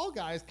 this Paul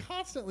guy is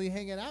constantly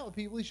hanging out with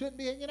people he shouldn't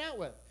be hanging out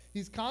with.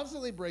 He's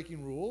constantly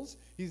breaking rules.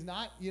 He's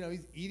not,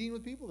 he's eating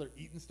with people. They're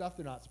eating stuff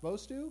they're not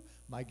supposed to.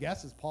 My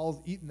guess is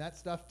Paul's eating that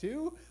stuff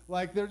too.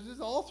 Like, there's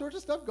just all sorts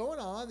of stuff going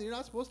on that you're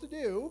not supposed to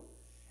do.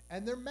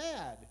 And they're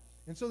mad.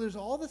 And so there's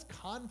all this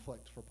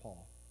conflict for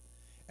Paul.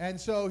 And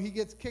so he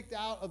gets kicked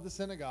out of the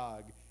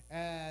synagogue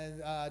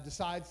and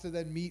decides to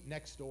then meet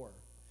next door.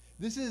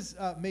 This is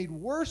made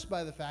worse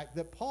by the fact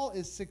that Paul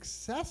is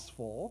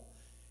successful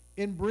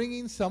in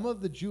bringing some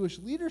of the Jewish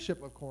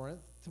leadership of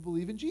Corinth to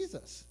believe in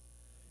Jesus.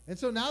 And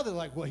so now they're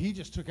like, well, he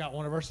just took out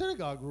one of our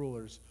synagogue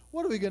rulers.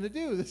 What are we going to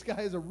do? This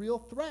guy is a real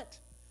threat.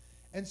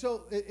 And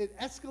so it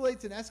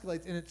escalates and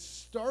escalates, and it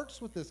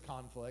starts with this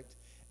conflict,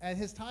 and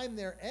his time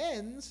there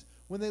ends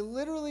when they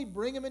literally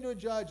bring him into a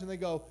judge and they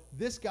go,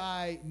 this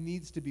guy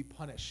needs to be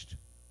punished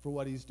for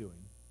what he's doing.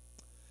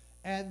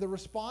 And the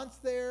response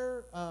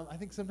there, I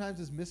think sometimes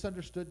is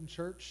misunderstood in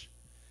church.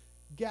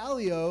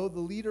 Gallio,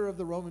 the leader of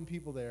the Roman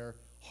people there,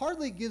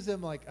 hardly gives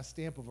him like a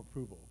stamp of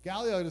approval.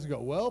 Gallio doesn't go,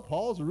 well,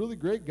 Paul's a really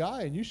great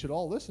guy and you should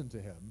all listen to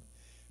him.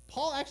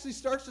 Paul actually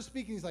starts to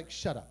speak and he's like,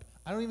 shut up.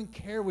 I don't even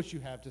care what you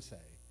have to say.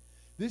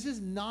 This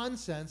is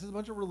nonsense. This is a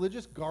bunch of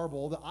religious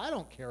garble that I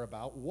don't care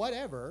about,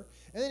 whatever.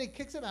 And then he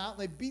kicks him out and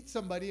they beat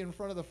somebody in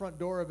front of the front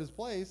door of his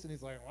place and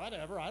he's like,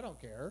 whatever, I don't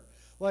care.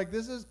 Like,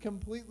 this is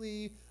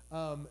completely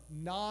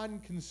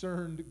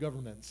non-concerned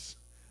governments.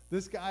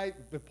 This guy,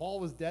 if Paul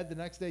was dead the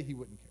next day, he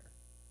wouldn't care.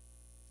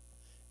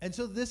 And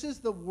so this is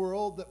the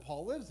world that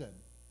Paul lives in.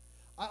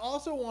 I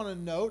also want to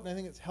note, and I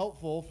think it's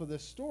helpful for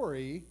this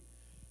story,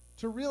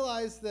 to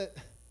realize that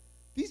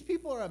these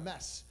people are a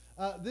mess.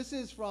 This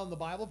is from the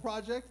Bible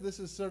Project. This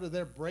is sort of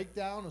their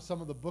breakdown of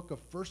some of the book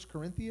of 1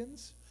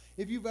 Corinthians.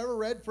 If you've ever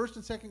read 1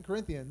 and 2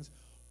 Corinthians,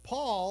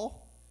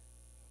 Paul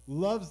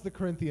loves the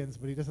Corinthians,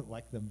 but he doesn't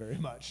like them very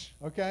much,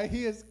 okay?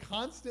 He is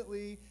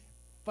constantly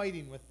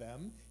fighting with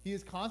them. He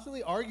is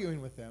constantly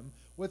arguing with them.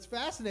 What's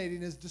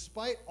fascinating is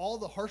despite all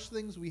the harsh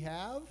things we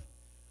have,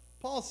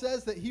 Paul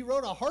says that he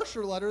wrote a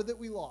harsher letter that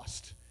we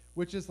lost,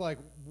 which is like,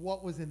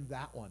 what was in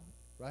that one,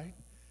 right?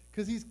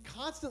 Because he's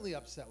constantly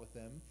upset with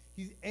them.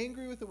 He's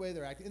angry with the way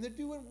they're acting, and they're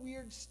doing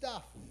weird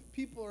stuff.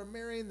 People are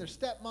marrying their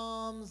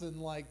stepmoms, and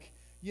like,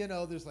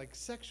 there's like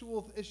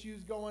sexual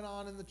issues going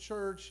on in the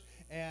church,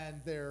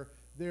 and they're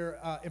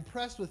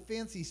impressed with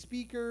fancy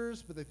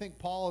speakers, but they think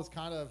Paul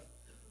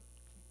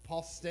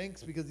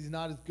stinks because he's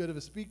not as good of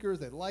a speaker as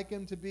they'd like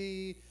him to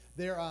be.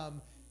 They're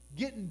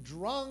getting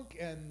drunk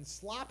and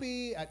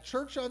sloppy at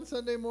church on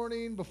Sunday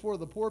morning before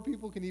the poor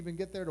people can even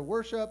get there to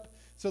worship.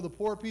 So the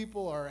poor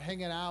people are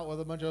hanging out with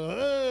a bunch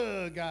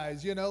of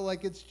guys,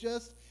 like it's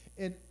just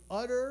an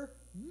utter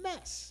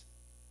mess.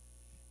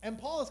 And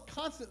Paul is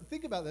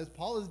think about this,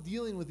 Paul is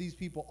dealing with these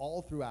people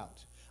all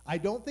throughout. I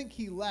don't think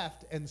he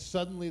left and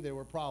suddenly there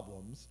were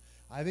problems.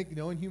 I think,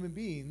 knowing human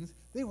beings,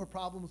 they were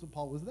problems when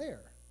Paul was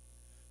there.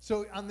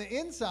 So on the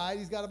inside,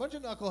 he's got a bunch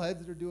of knuckleheads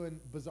that are doing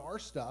bizarre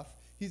stuff.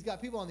 He's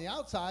got people on the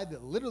outside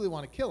that literally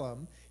want to kill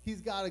him.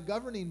 He's got a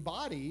governing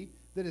body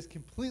that is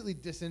completely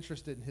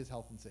disinterested in his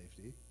health and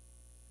safety.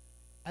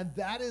 And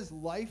that is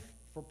life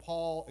for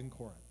Paul in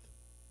Corinth.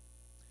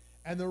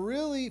 And the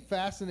really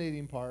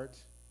fascinating part,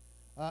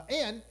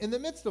 and in the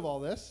midst of all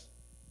this,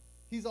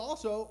 he's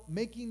also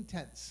making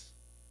tents.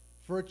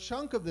 For a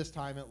chunk of this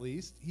time, at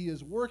least, he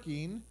is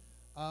working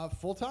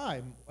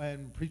full-time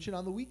and preaching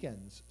on the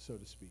weekends, so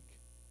to speak.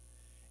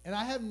 And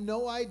I have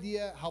no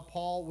idea how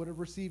Paul would have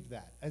received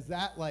that. Is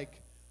that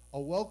like a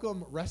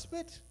welcome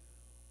respite,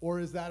 or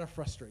is that a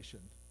frustration?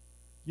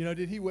 You know,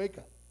 did he wake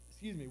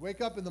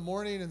up in the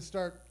morning and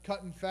start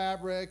cutting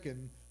fabric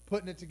and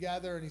putting it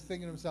together, and he's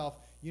thinking to himself,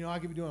 you know, I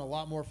could be doing a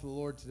lot more for the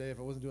Lord today if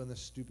I wasn't doing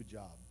this stupid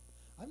job.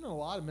 I've known a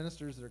lot of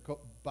ministers that are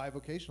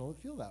bivocational that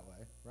feel that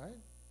way, right?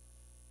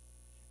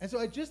 And so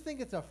I just think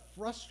it's a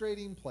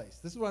frustrating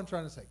place. This is what I'm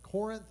trying to say.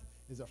 Corinth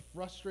is a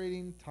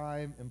frustrating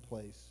time and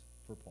place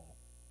for Paul.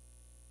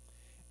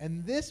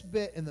 And this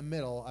bit in the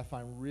middle I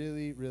find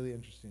really, really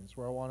interesting. It's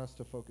where I want us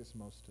to focus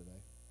most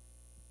today.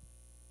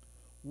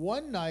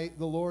 One night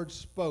the Lord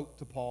spoke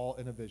to Paul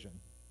in a vision.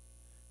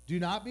 Do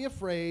not be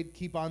afraid,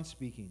 keep on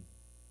speaking.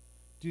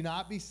 Do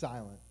not be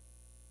silent,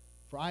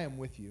 for I am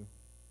with you.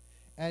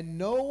 And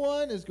no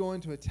one is going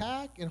to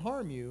attack and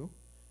harm you,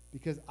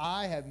 because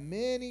I have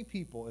many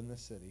people in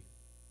this city.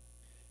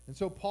 And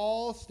so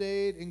Paul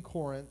stayed in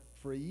Corinth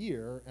for 1.5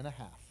 years,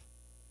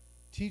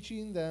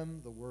 teaching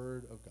them the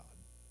word of God.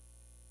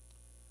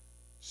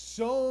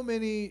 So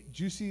many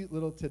juicy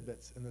little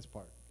tidbits in this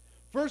part.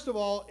 First of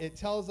all, it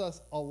tells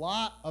us a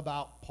lot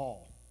about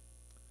Paul.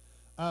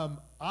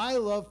 I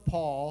love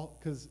Paul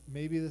because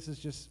maybe this is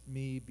just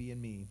me being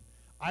me.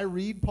 I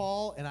read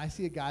Paul and I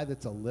see a guy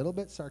that's a little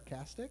bit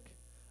sarcastic,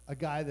 a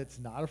guy that's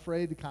not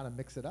afraid to kind of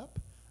mix it up,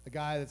 a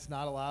guy that's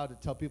not allowed to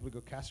tell people to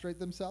go castrate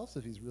themselves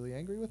if he's really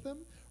angry with them,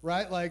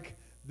 right? Like,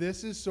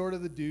 this is sort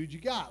of the dude you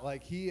got.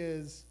 Like, he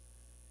is,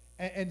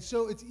 and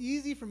so it's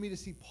easy for me to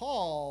see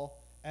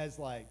Paul as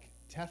like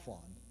Teflon,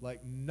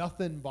 like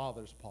nothing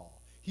bothers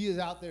Paul. He is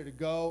out there to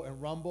go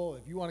and rumble.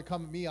 If you want to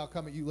come at me, I'll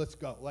come at you. Let's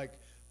go. Like,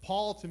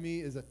 Paul to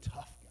me is a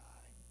tough guy.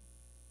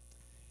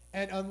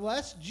 And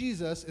unless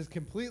Jesus is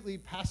completely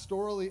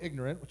pastorally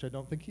ignorant, which I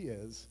don't think he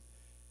is,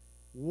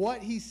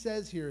 what he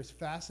says here is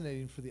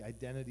fascinating for the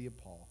identity of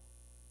Paul.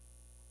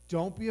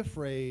 Don't be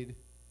afraid.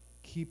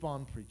 Keep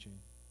on preaching.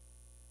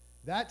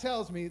 That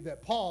tells me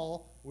that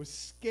Paul was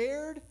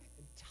scared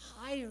and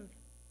tired.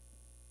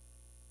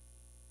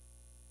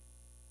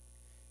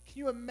 Can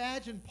you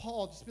imagine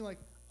Paul just being like,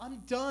 I'm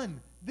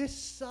done. This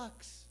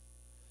sucks.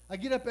 I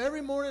get up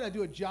every morning, I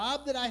do a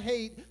job that I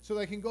hate so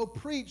that I can go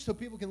preach so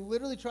people can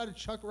literally try to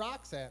chuck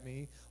rocks at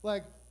me.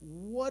 Like,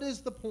 what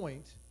is the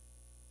point?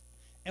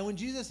 And when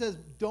Jesus says,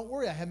 don't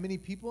worry, I have many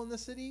people in the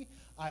city,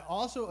 I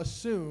also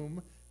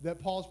assume that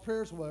Paul's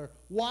prayers were,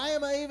 why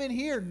am I even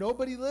here?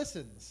 Nobody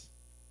listens.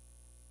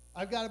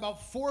 I've got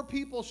about 4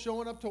 people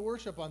showing up to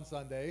worship on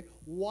Sunday.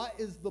 What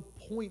is the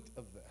point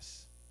of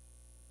this?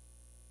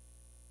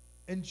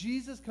 And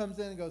Jesus comes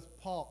in and goes,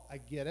 Paul, I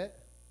get it.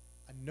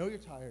 I know you're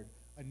tired.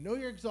 I know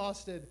you're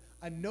exhausted.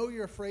 I know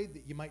you're afraid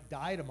that you might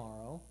die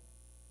tomorrow.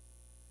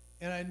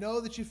 And I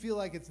know that you feel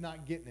like it's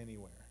not getting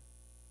anywhere.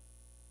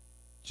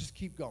 Just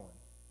keep going.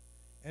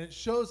 And it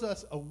shows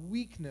us a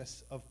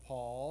weakness of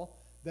Paul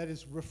that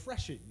is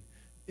refreshing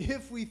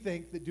if we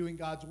think that doing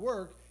God's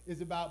work is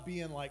about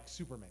being like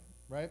Superman,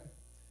 right?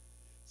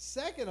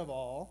 Second of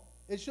all,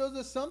 it shows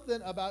us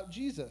something about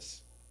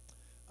Jesus.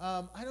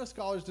 I know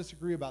scholars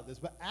disagree about this,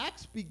 but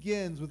Acts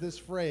begins with this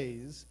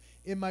phrase,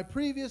 in my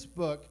previous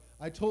book,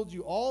 I told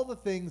you all the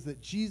things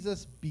that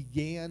Jesus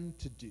began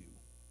to do.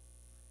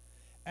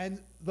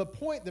 And the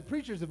point that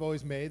preachers have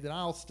always made, that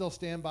I'll still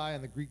stand by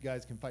and the Greek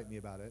guys can fight me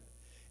about it,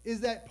 is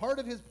that part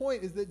of his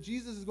point is that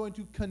Jesus is going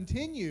to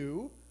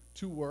continue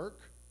to work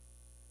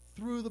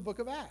through the book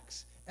of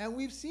Acts. And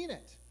we've seen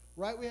it,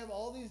 right? We have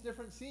all these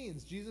different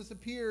scenes. Jesus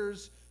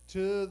appears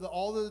to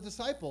all the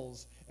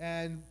disciples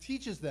and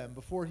teaches them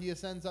before he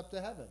ascends up to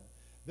heaven.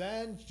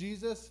 Then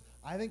Jesus,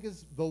 I think,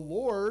 is the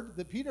Lord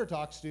that Peter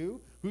talks to,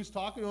 who's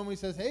talking to him. He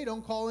says, hey,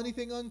 don't call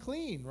anything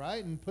unclean,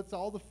 right? And puts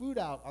all the food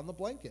out on the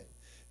blanket.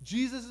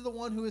 Jesus is the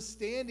one who is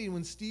standing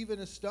when Stephen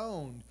is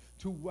stoned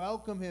to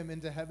welcome him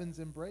into heaven's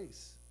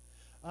embrace.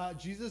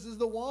 Jesus is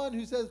the one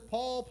who says,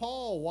 Paul,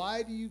 Paul,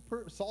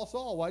 Saul,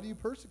 Saul, why do you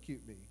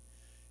persecute me?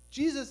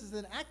 Jesus is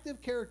an active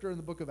character in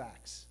the book of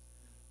Acts.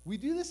 We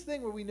do this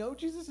thing where we know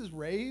Jesus is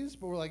raised,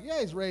 but we're like,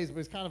 yeah, he's raised, but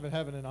he's kind of in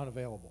heaven and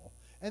unavailable.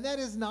 And that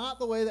is not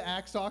the way that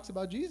Acts talks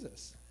about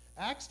Jesus.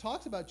 Acts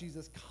talks about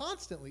Jesus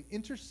constantly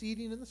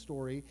interceding in the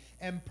story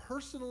and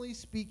personally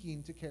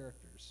speaking to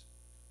characters,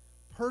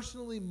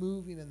 personally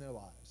moving in their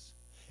lives.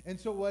 And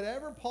so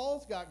whatever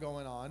Paul's got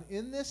going on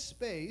in this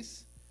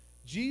space,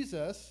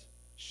 Jesus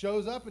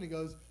shows up and he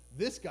goes,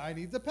 this guy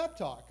needs a pep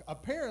talk.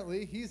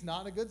 Apparently, he's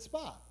not in a good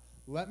spot.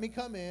 Let me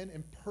come in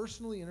and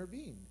personally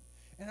intervene.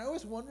 And I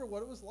always wonder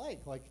what it was like.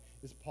 Like,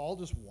 is Paul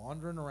just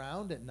wandering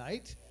around at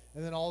night?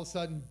 And then all of a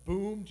sudden,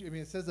 boom, I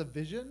mean, it says a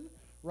vision,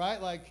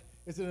 right? Like,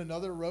 Is it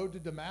another road to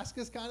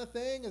Damascus kind of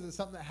thing? Is it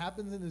something that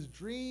happens in his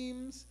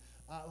dreams?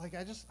 I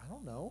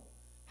don't know.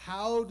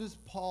 How does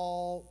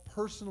Paul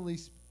personally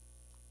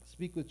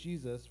speak with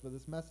Jesus for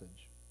this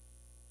message?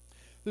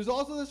 There's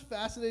also this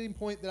fascinating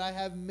point that I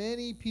have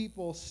many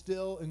people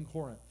still in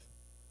Corinth.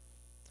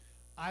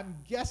 I'm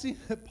guessing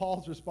that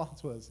Paul's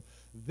response was,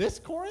 this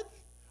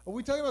Corinth? Are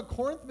we talking about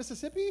Corinth,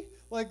 Mississippi?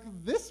 Like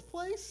this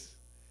place?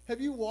 Have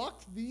you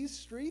walked these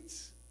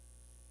streets?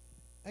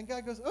 And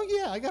God goes, oh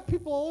yeah, I got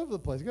people all over the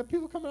place. I got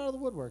people coming out of the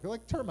woodwork. They're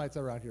like termites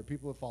around here,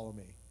 people that follow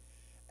me.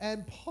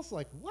 And Paul's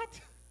like, what?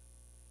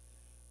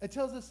 It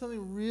tells us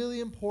something really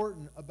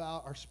important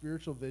about our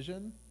spiritual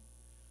vision.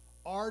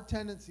 Our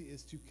tendency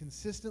is to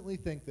consistently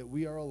think that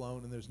we are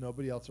alone and there's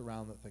nobody else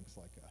around that thinks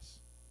like us.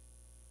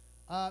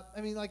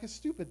 Like a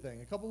stupid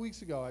thing. A couple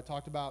weeks ago, I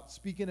talked about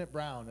speaking at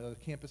Brown at a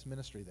campus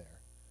ministry there.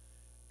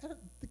 And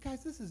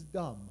guys, this is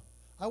dumb.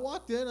 I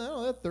walked in, I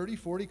don't know, 30,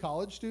 40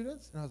 college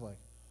students, and I was like,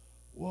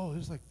 whoa,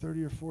 there's like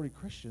 30 or 40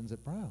 Christians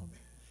at Brown.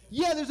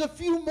 Yeah, there's a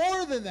few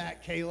more than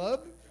that,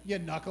 Caleb, you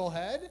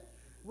knucklehead,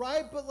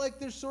 right? But like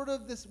there's sort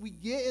of this, we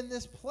get in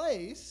this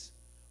place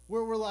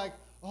where we're like,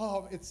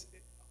 oh,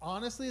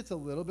 honestly, it's a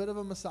little bit of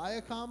a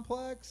Messiah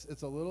complex.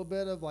 It's a little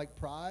bit of like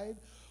pride.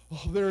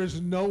 Oh, there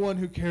is no one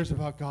who cares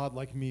about God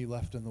like me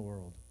left in the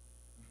world.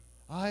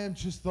 I am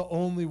just the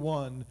only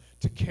one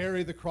to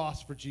carry the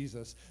cross for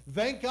Jesus.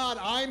 Thank God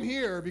I'm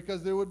here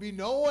because there would be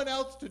no one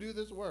else to do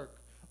this work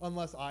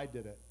unless I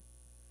did it.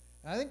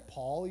 And I think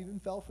Paul even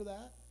fell for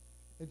that.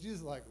 And Jesus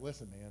is like,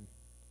 listen, man,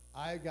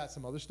 I got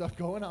some other stuff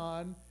going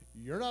on.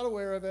 You're not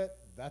aware of it.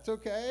 That's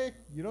okay.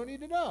 You don't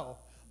need to know.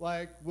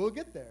 Like, we'll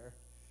get there.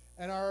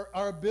 And our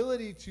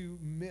ability to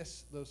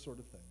miss those sort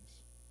of things.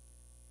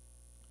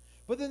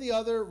 But then the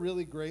other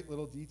really great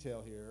little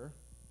detail here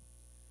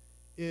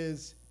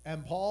is,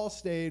 and Paul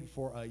stayed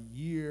for a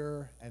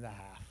year and a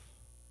half.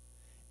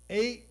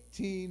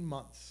 18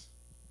 months.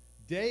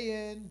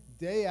 Day in,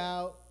 day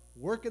out,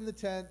 working the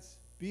tents,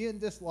 being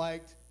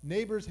disliked,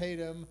 neighbors hate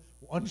him,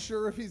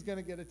 unsure if he's going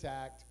to get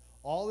attacked,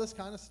 all this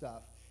kind of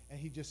stuff. And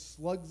he just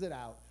slugs it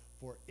out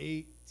for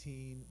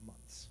 18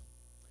 months.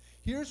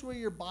 Here's where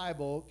your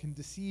Bible can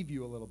deceive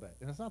you a little bit.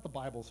 And it's not the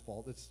Bible's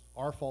fault. It's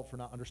our fault for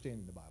not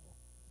understanding the Bible.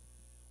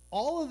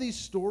 All of these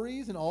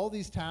stories and all of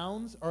these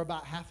towns are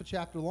about half a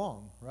chapter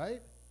long,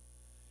 right?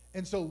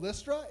 And so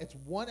Lystra, it's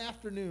one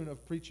afternoon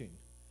of preaching.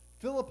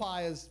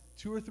 Philippi is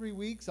 2 or 3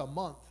 weeks, a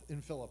month in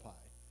Philippi.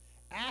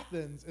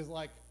 Athens is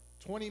like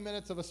 20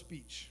 minutes of a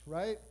speech,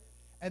 right?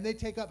 And they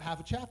take up half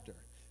a chapter.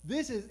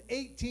 This is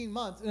 18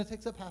 months, and it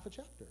takes up half a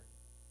chapter.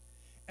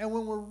 And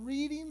when we're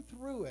reading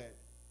through it,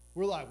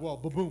 we're like, well,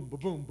 ba-boom,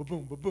 ba-boom,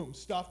 ba-boom, ba-boom.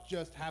 Stuff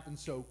just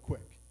happens so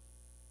quick.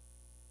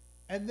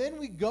 And then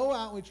we go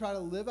out and we try to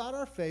live out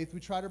our faith. We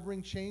try to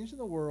bring change in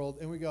the world,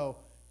 and we go,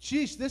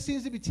 sheesh, this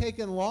seems to be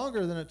taking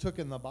longer than it took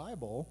in the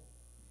Bible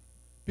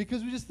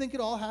because we just think it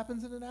all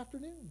happens in an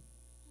afternoon.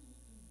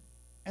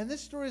 And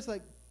this story is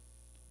like,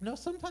 no,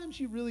 sometimes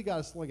you really got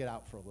to slug it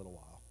out for a little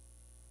while.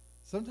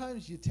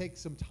 Sometimes you take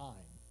some time.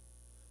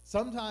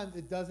 Sometimes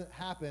it doesn't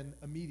happen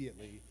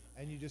immediately,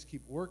 and you just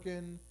keep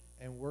working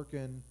and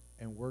working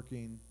and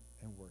working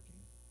and working.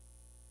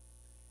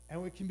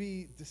 And it can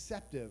be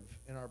deceptive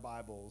in our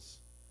Bibles,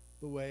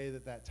 the way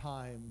that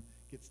time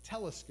gets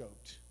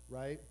telescoped,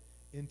 right,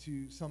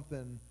 into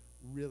something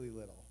really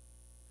little.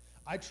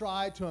 I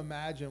try to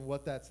imagine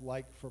what that's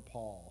like for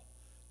Paul,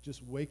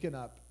 just waking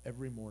up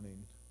every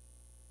morning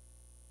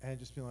and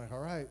just being like, all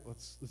right,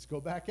 let's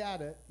go back at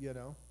it, you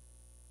know.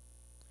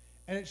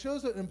 And it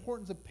shows the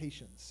importance of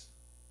patience.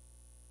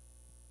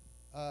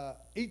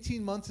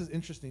 18 months is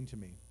interesting to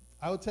me.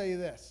 I will tell you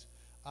this.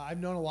 I've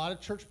known a lot of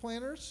church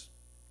planners.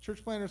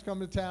 Church planners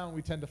come to town,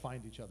 we tend to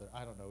find each other.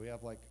 I don't know, we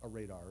have like a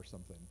radar or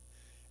something.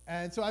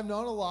 And so I've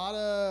known a lot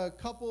of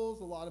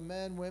couples, a lot of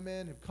men,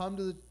 women who've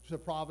come to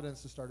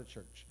Providence to start a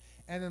church.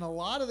 And in a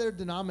lot of their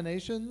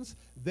denominations,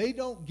 they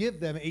don't give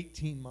them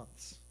 18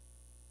 months.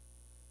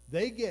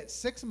 They get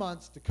 6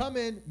 months to come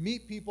in,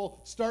 meet people,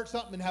 start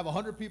something, and have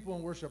 100 people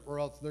in worship, or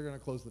else they're going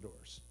to close the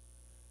doors.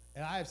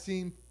 And I have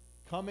seen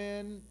come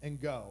in and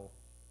go,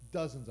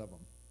 dozens of them.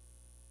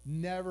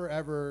 Never,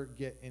 ever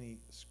get any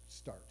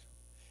start.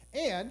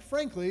 And,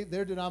 frankly,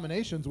 their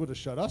denominations would have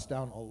shut us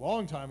down a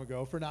long time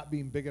ago for not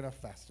being big enough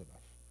fast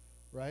enough,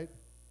 right?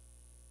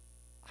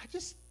 I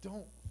just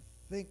don't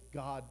think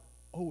God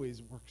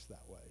always works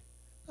that way.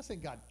 I'm not saying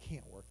God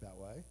can't work that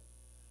way.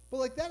 But,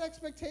 like, that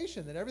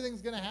expectation that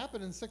everything's going to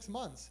happen in 6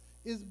 months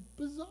is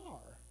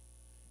bizarre.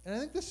 And I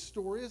think this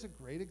story is a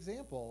great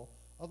example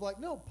of,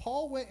 like, no,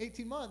 Paul went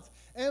 18 months.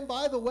 And,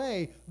 by the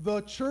way, the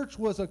church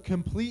was a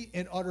complete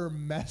and utter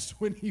mess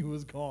when he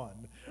was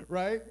gone,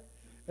 right?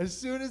 As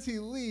soon as he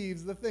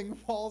leaves, the thing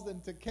falls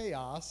into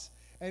chaos,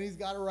 and he's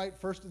got to write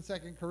 1st and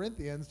 2nd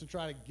Corinthians to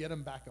try to get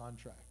him back on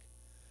track.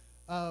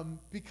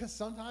 Because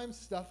sometimes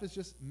stuff is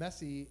just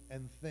messy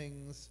and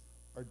things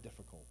are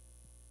difficult.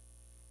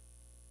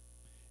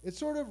 It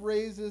sort of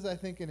raises, I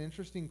think, an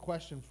interesting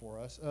question for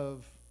us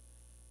of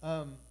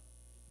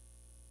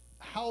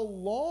how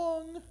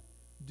long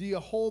do you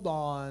hold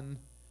on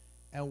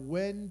And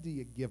when do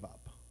you give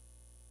up?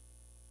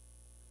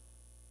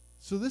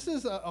 So this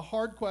is a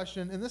hard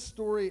question. In this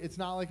story, it's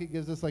not like it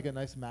gives us like a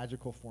nice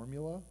magical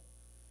formula.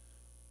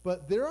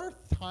 But there are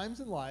times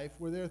in life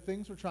where there are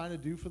things we're trying to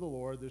do for the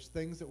Lord. There's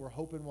things that we're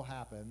hoping will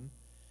happen.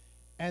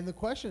 And the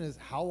question is,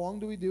 how long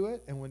do we do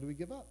it and when do we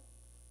give up?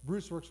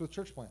 Bruce works with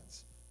church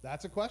plants.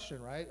 That's a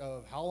question, right?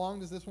 Of how long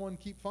does this one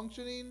keep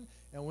functioning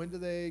and when do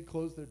they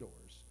close their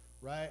doors,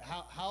 right?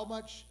 How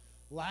much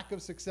lack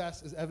of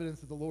success is evidence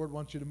that the Lord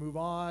wants you to move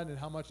on, and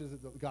how much is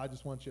it that God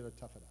just wants you to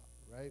tough it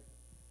out, right?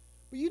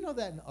 But you know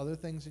that in other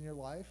things in your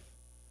life.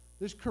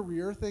 There's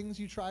career things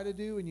you try to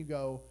do and you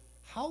go,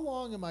 how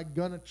long am I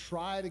going to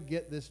try to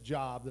get this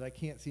job that I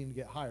can't seem to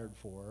get hired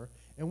for?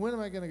 And when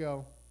am I going to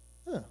go,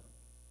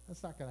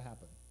 that's not going to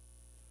happen,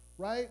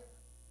 right?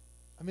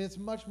 I mean, it's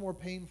much more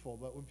painful,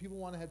 but when people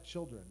want to have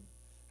children,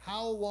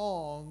 how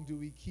long do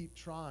we keep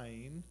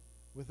trying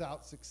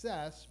without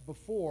success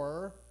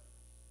before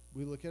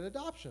we look at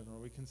adoption or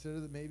we consider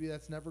that maybe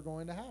that's never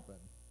going to happen?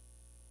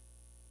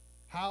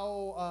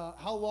 How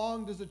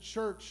long does a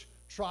church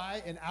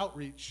try an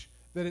outreach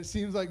that it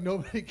seems like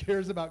nobody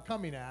cares about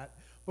coming at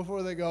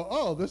before they go,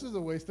 oh, this is a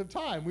waste of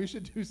time. We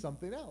should do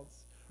something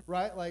else,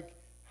 right? Like,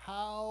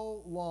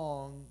 how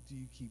long do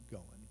you keep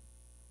going?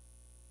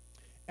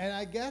 And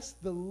I guess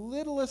the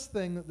littlest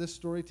thing that this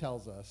story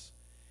tells us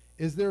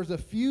is there's a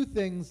few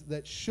things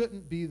that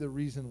shouldn't be the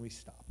reason we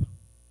stop.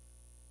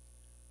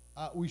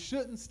 We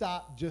shouldn't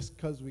stop just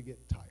because we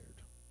get tired.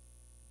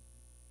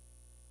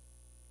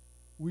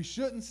 We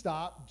shouldn't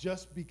stop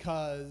just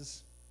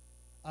because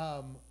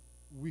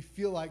we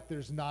feel like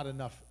there's not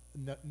enough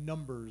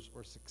numbers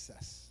or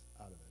success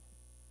out of it.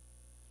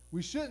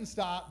 We shouldn't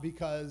stop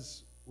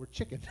because we're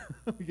chicken.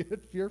 We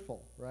get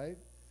fearful, right?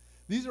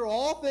 These are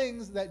all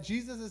things that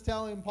Jesus is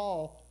telling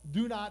Paul,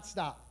 do not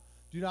stop.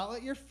 Do not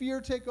let your fear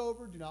take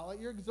over. Do not let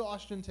your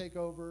exhaustion take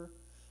over.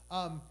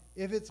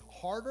 If it's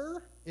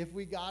harder, if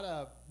we got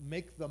to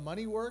make the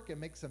money work and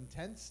make some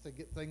tents to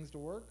get things to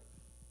work,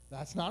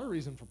 that's not a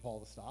reason for Paul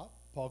to stop.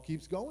 Paul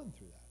keeps going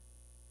through that.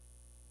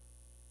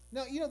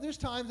 Now, there's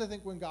times I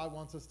think when God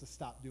wants us to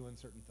stop doing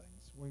certain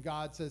things. When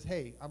God says,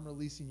 hey, I'm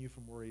releasing you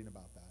from worrying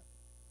about that.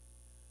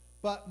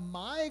 But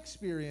my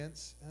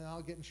experience, and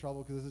I'll get in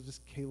trouble because this is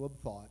just Caleb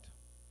thought,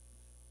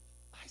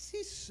 I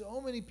see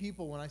so many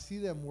people when I see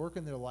them work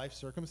in their life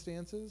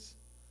circumstances,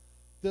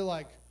 they're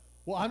like,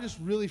 well, I'm just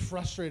really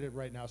frustrated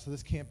right now, so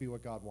this can't be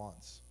what God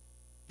wants.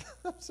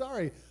 I'm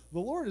sorry. The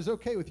Lord is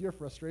okay with your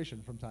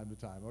frustration from time to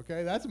time,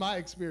 okay? That's my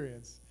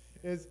experience,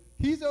 is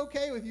he's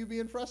okay with you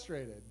being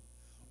frustrated.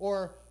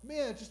 Or,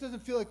 man, it just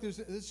doesn't feel like this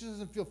just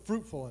doesn't feel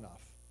fruitful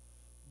enough.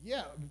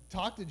 Yeah,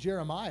 talk to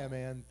Jeremiah,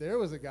 man. There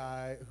was a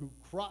guy who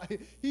cried.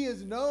 He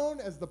is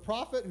known as the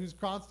prophet who's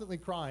constantly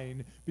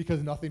crying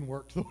because nothing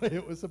worked the way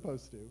it was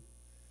supposed to.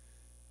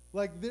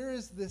 Like, there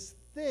is this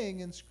thing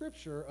in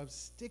Scripture of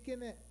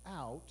sticking it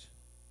out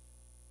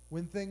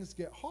when things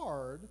get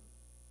hard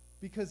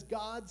because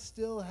God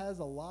still has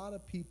a lot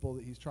of people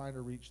that he's trying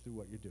to reach through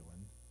what you're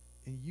doing.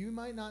 And you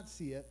might not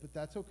see it, but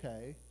that's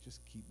okay.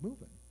 Just keep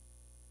moving.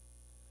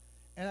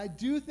 And I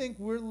do think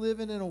we're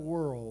living in a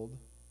world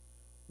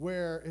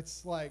where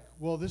it's like,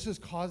 well, this is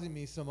causing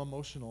me some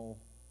emotional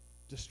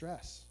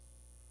distress.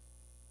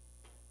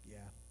 Yeah,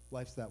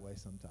 life's that way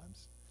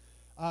sometimes.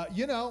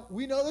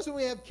 We know this when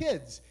we have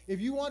kids.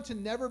 If you want to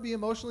never be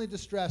emotionally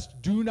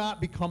distressed, do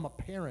not become a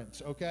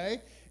parent,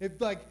 okay? If,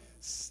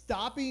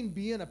 stopping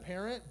being a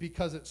parent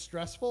because it's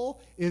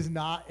stressful is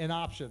not an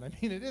option. I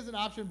mean, it is an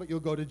option, but you'll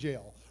go to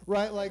jail,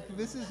 right? Like,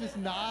 this is just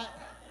not...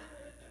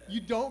 You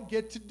don't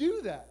get to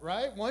do that,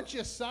 right? Once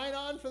you sign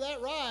on for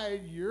that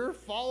ride, you're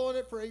following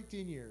it for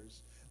 18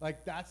 years.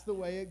 Like, that's the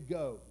way it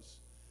goes.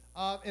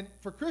 And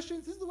for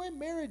Christians, this is the way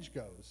marriage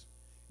goes.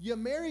 You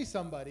marry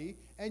somebody,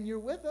 and you're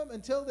with them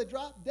until they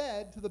drop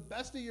dead to the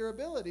best of your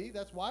ability.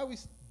 That's why we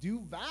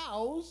do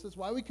vows. That's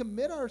why we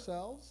commit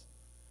ourselves.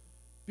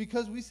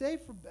 Because we say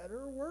for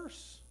better or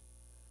worse.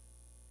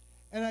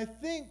 And I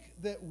think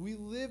that we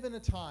live in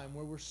a time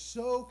where we're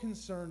so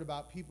concerned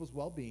about people's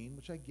well-being,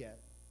 which I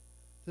get.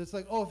 So it's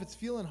like, oh, if it's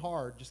feeling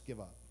hard, just give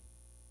up.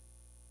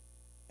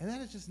 And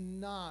that is just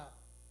not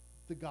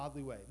the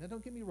godly way. Now,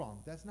 don't get me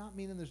wrong. That's not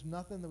meaning there's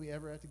nothing that we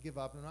ever have to give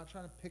up. And I'm not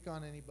trying to pick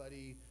on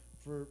anybody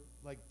for,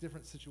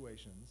 different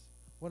situations.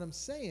 What I'm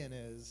saying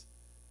is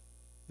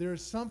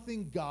there's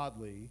something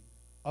godly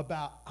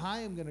about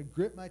I am going to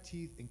grit my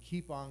teeth and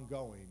keep on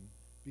going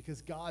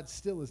because God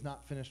still is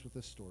not finished with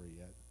this story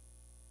yet.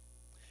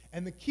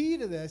 And the key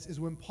to this is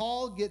when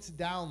Paul gets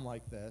down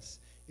like this,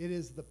 it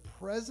is the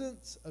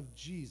presence of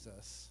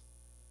Jesus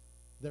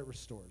that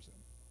restores him.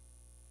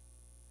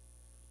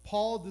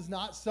 Paul does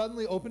not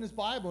suddenly open his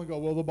Bible and go,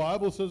 well, the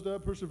Bible says to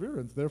have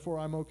perseverance, therefore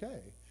I'm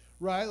okay.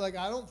 Right?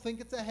 I don't think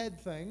it's a head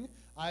thing.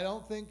 I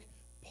don't think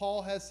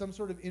Paul has some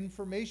sort of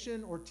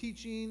information or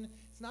teaching.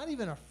 It's not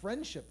even a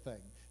friendship thing.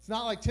 It's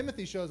not like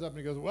Timothy shows up and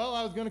he goes, well,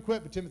 I was going to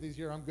quit, but Timothy's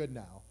here. I'm good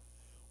now.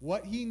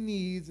 What he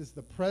needs is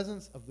the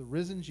presence of the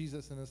risen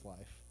Jesus in his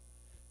life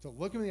to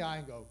look him in the eye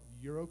and go,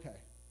 you're okay.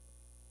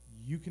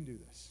 You can do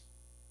this.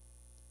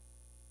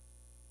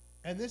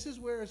 And this is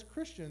where, as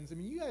Christians, I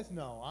mean, you guys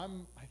know, I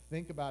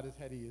think about as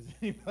heady as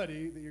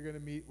anybody that you're going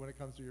to meet when it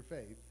comes to your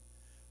faith.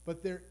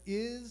 But there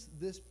is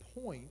this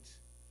point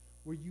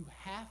where you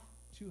have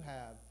to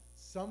have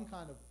some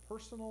kind of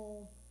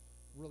personal,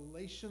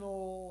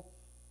 relational,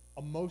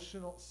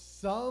 emotional,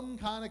 some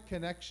kind of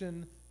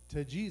connection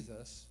to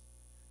Jesus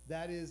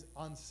that is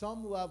on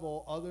some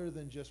level other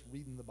than just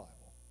reading the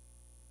Bible.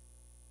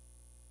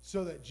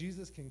 So that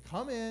Jesus can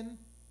come in,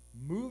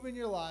 move in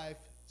your life,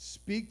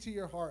 speak to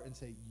your heart, and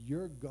say,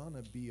 you're going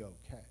to be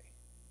okay.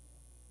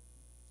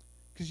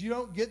 Because you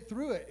don't get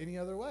through it any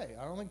other way.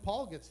 I don't think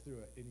Paul gets through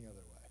it any other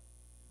way.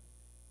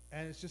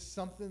 And it's just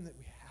something that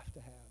we have to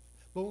have.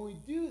 But when we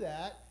do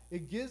that,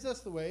 it gives us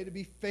the way to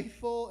be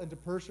faithful and to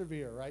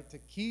persevere, right? To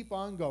keep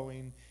on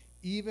going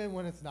even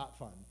when it's not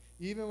fun,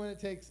 even when it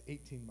takes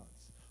 18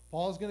 months.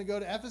 Paul's going to go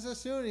to Ephesus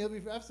soon. He'll be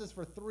in Ephesus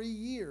for 3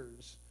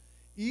 years.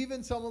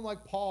 Even someone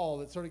like Paul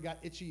that sort of got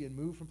itchy and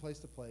moved from place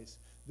to place,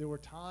 there were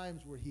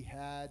times where he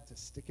had to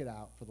stick it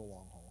out for the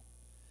long haul.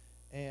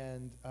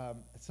 And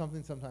it's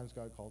something sometimes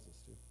God calls us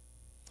to.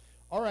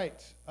 All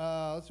right,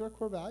 let's do our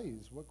core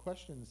values. What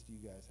questions do you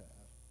guys have?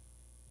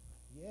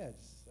 Yeah,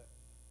 just a sec.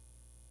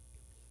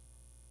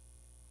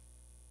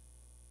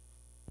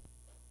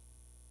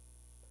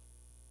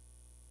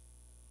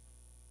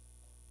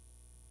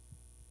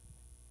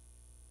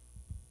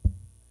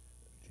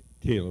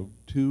 Caleb,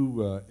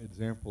 two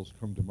examples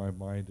come to my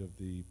mind of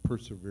the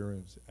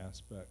perseverance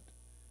aspect.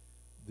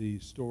 The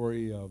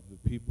story of the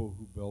people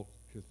who built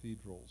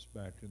cathedrals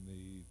back in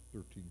the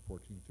 13,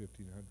 14,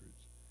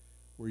 1500s,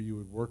 where you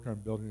would work on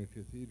building a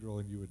cathedral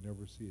and you would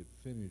never see it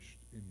finished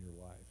in your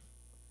life.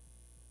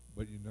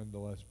 But you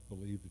nonetheless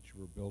believed that you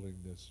were building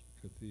this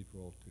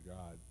cathedral to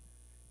God,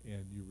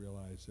 and you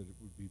realized that it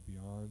would be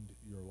beyond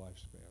your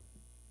lifespan.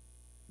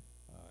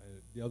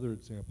 The other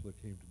example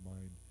that came to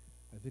mind,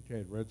 I think I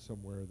had read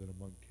somewhere that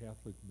among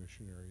Catholic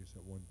missionaries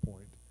at one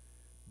point,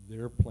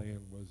 their plan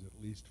was at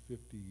least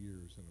 50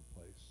 years in a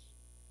place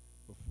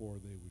before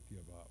they would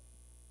give up.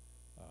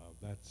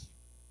 That's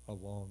a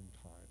long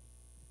time.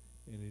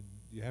 And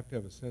you have to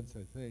have a sense,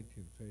 I think,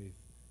 in faith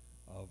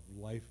of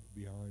life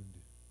beyond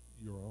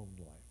your own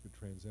life, a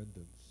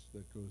transcendence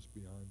that goes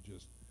beyond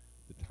just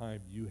the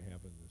time you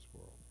have in this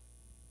world.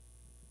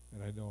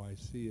 And I know I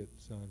see it,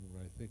 son,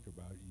 when I think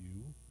about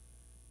you,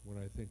 when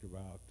I think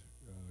about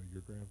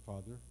your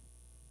grandfather,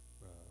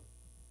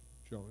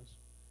 Jonas,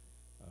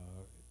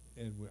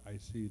 and I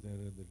see that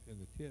in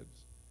the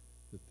kids,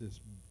 that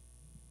this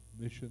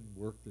mission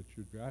work that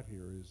you've got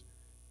here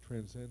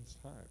transcends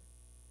time.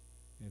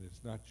 And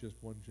it's not just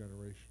one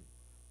generation,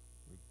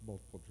 it's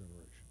multiple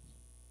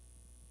generations.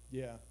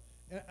 Yeah.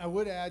 And I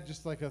would add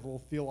just like a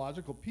little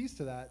theological piece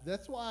to that.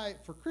 That's why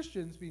for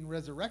Christians, being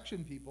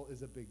resurrection people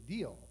is a big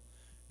deal.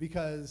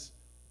 Because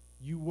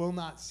you will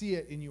not see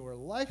it in your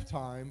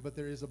lifetime, but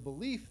there is a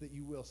belief that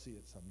you will see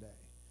it someday.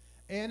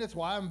 And it's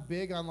why I'm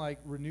big on like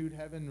renewed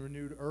heaven,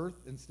 renewed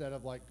earth, instead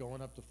of like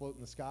going up to float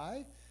in the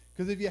sky.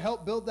 Because if you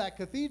help build that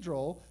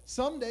cathedral,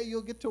 someday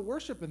you'll get to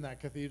worship in that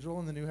cathedral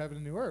in the new heaven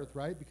and new earth,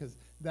 right? Because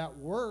that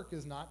work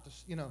is not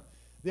just,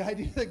 the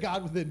idea that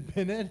God would then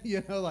pin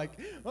it, like,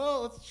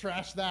 oh, let's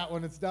trash that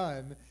when it's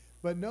done.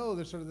 But no,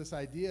 there's sort of this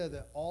idea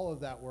that all of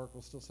that work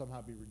will still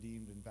somehow be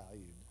redeemed and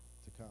valued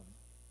to come.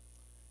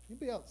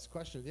 Anybody else?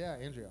 Question? Yeah,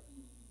 Andrea.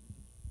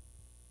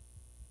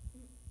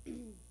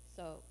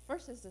 So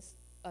first is this,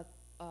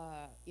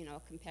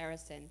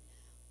 comparison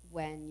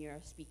when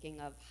you're speaking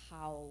of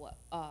how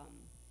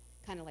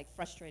kind of like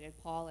frustrated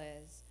Paul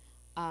is.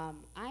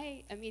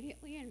 I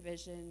immediately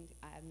envisioned,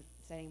 I'm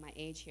saying my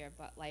age here,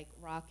 but like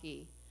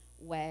Rocky,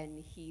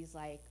 when he's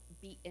like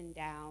beaten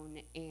down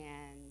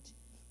and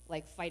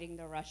like fighting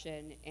the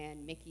Russian,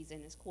 and Mickey's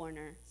in his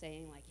corner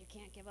saying like, you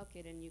can't give up,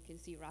 kid, and you can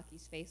see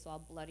Rocky's face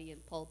all bloody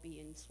and pulpy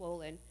and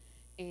swollen,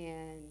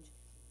 and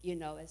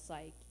it's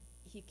like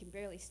he can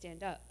barely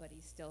stand up, but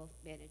he still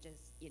manages,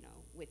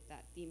 with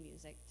that theme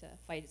music to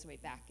fight his way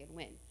back and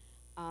win.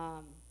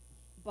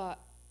 But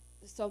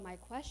so my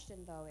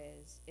question though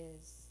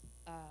is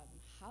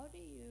how do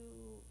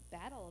you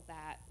battle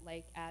that,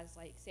 like as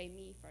like say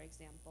me for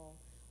example,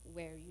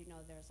 where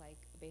there's like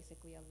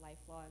basically a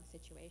lifelong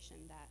situation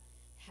that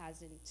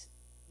hasn't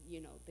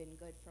been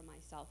good for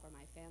myself or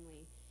my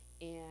family,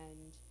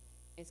 and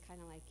it's kind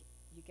of like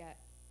you get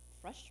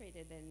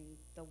frustrated and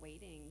the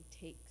waiting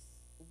takes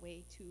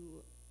way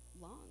too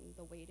long.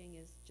 The waiting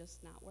is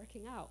just not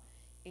working out,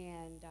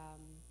 and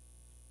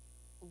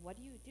what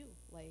do you do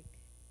like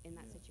in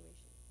that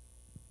situation?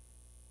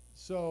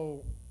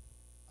 So,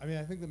 I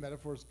think the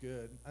metaphor is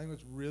good. I think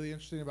what's really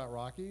interesting about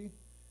Rocky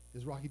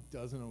is Rocky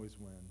doesn't always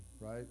win,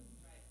 right?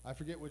 I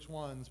forget which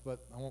ones,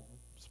 but I won't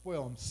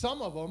spoil them.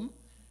 Some of them,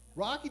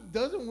 Rocky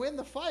doesn't win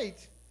the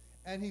fight,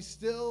 and he's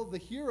still the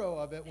hero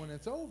of it when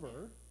it's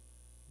over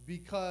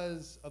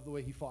because of the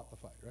way he fought the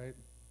fight, right?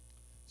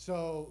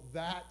 So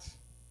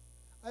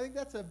I think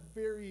that's an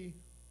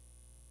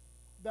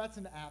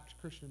apt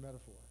Christian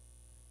metaphor.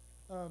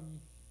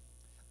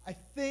 I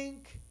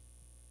think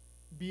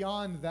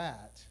beyond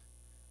that,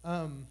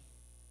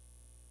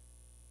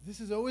 this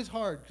is always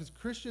hard because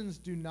Christians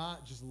do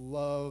not just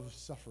love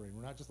suffering.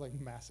 We're not just like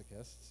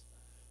masochists.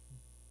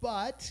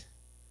 But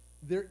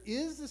there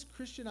is this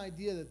Christian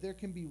idea that there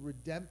can be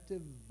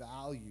redemptive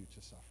value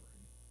to suffering.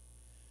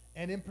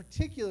 And in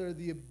particular,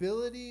 the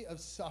ability of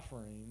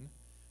suffering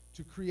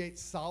to create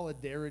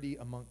solidarity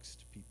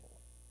amongst people,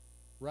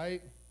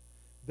 right?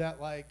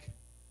 That like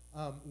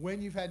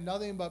when you've had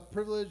nothing but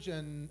privilege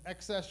and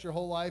excess your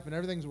whole life and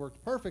everything's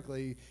worked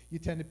perfectly, you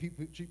tend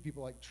to treat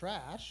people like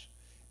trash.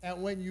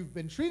 And when you've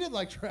been treated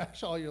like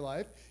trash all your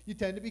life, you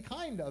tend to be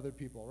kind to other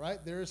people,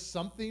 right? There is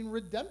something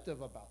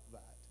redemptive about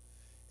that.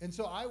 And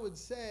so I would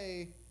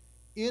say,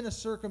 in a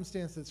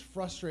circumstance that's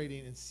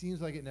frustrating and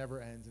seems like it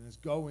never ends and is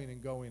going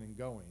and going and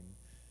going,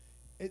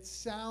 it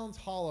sounds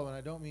hollow, and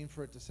I don't mean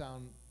for it to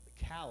sound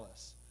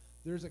callous.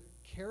 There's a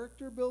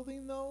character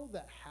building, though,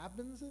 that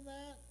happens in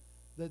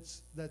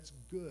that's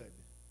good.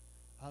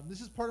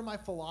 This is part of my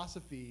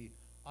philosophy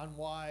on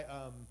why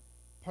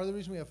part of the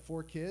reason we have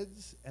 4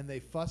 kids and they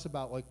fuss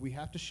about, like, we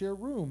have to share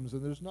rooms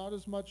and there's not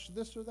as much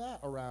this or that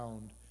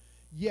around.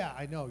 Yeah,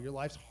 I know, your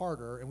life's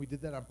harder, and we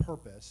did that on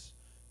purpose,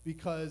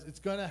 because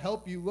it's going to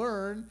help you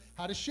learn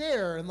how to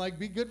share and like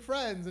be good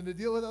friends and to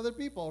deal with other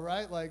people,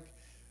 right? Like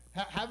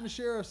having to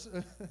share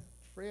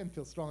Fran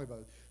feels strongly about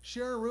it.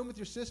 Share a room with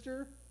your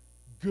sister,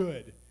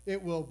 good.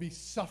 It will be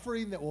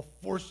suffering that will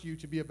force you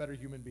to be a better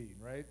human being,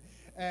 right?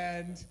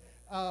 And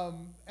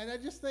I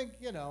just think,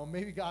 you know,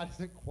 maybe God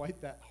isn't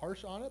quite that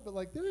harsh on it, but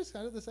like there is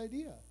kind of this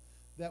idea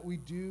that we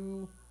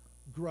do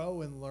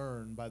grow and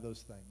learn by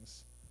those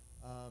things.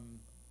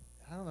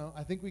 I don't know.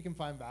 I think we can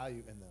find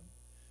value in them.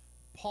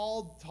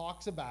 Paul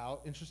talks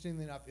about,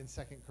 interestingly enough, in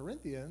 2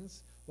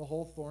 Corinthians, the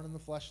whole thorn in the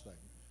flesh thing,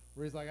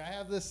 where he's like, I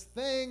have this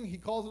thing. He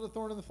calls it a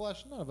thorn in the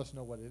flesh. None of us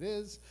know what it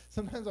is.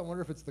 Sometimes I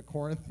wonder if it's the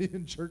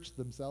Corinthian church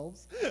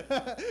themselves,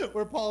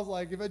 where Paul's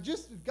like, if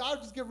God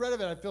would just get rid of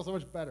it, I'd feel so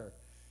much better.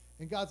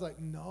 And God's like,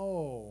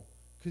 no,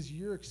 because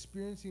you're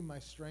experiencing my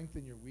strength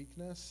in your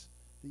weakness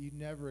that you'd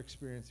never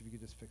experience if you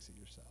could just fix it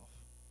yourself.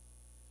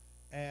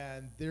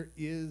 And there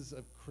is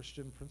a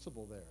Christian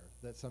principle there,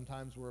 that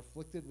sometimes we're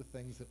afflicted with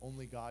things that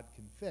only God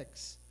can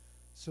fix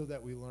so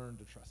that we learn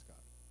to trust God.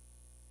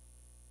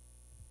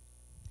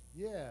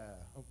 Yeah.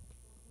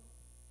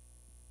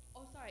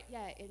 Oh, sorry.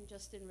 Yeah, and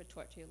just in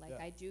retort to, like,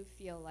 Yeah. I do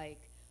feel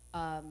like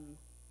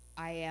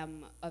I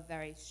am a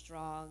very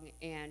strong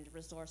and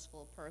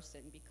resourceful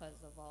person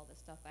because of all the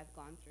stuff I've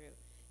gone through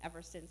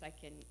ever since I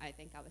think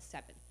I was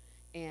 7.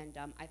 And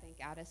I think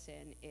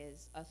Addison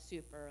is a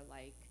super,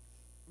 like,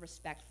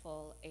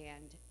 respectful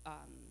and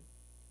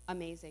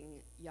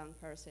amazing young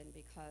person,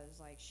 because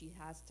like she's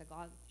had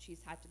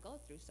to go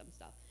through some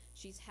stuff.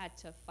 She's had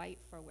to fight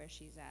for where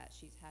she's at.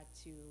 She's had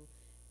to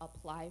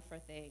apply for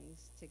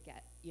things to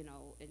get, you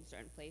know, in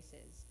certain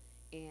places,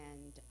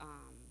 and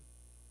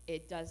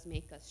it does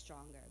make us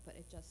stronger, but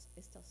it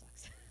still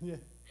sucks. Yeah.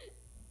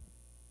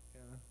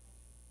 Yeah.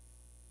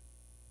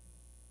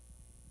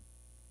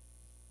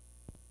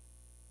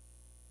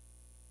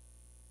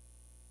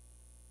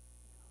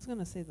 I was going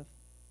to say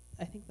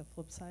I think the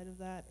flip side of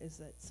that is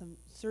that some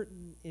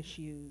certain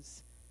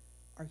issues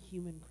are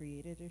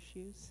human-created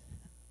issues.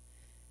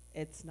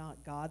 It's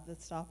not God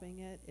that's stopping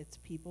it. It's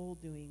people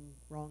doing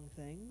wrong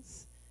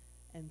things.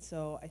 And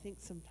so I think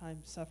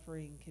sometimes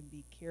suffering can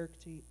be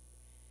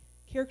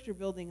character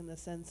building in the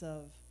sense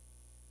of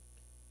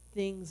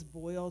things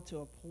boil to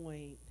a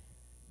point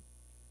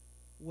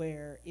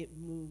where it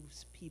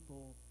moves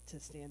people to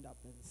stand up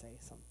and say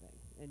something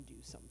and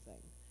do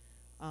something.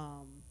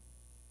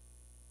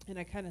 And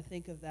I kind of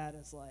think of that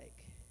as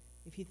like,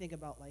 if you think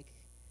about like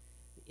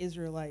the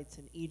Israelites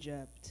in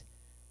Egypt,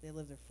 they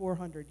lived there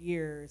 400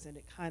 years, and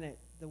it kind of,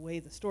 the way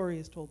the story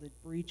is told, it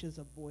reaches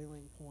a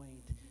boiling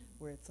point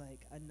where it's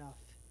like enough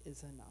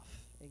is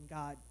enough. And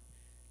God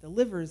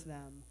delivers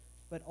them,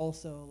 but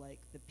also like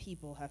the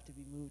people have to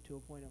be moved to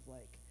a point of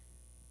like,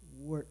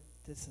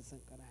 this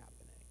isn't going to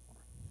happen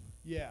anymore.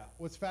 Yeah.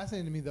 What's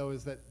fascinating to me, though,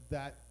 is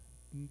that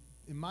in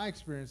my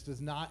experience,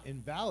 does not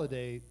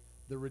invalidate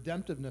the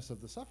redemptiveness of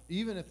the suffering.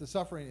 Even if the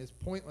suffering is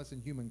pointless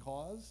and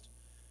human-caused,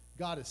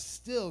 God is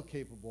still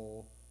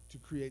capable to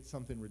create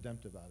something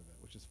redemptive out of it,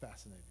 which is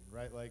fascinating,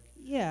 right? Like,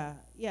 yeah,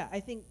 I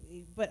think,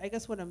 but I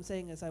guess what I'm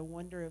saying is I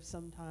wonder if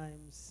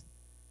sometimes,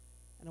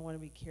 and I want to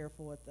be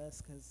careful with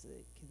this because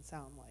it can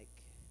sound like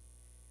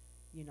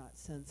you're not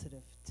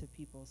sensitive to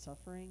people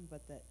suffering,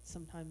 but that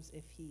sometimes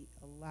if he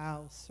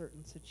allows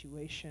certain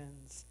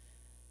situations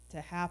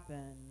to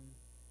happen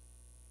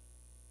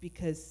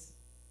because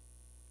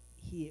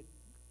he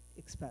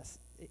expects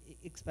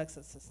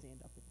us to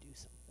stand up and do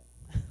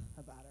something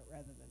about it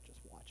rather than just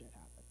watch it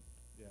happen.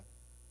 yeah.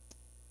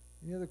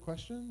 Any other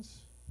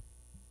questions?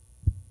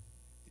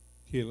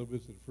 Caleb,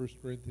 is it 1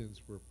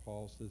 Corinthians where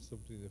Paul says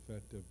something to the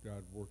effect of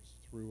God works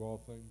through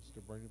all things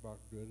to bring about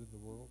good in the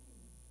world?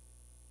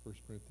 1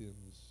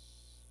 Corinthians,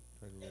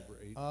 trying to remember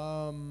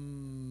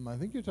 8. I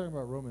think you're talking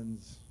about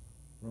Romans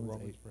 8.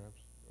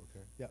 Perhaps?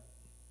 Okay. Yeah.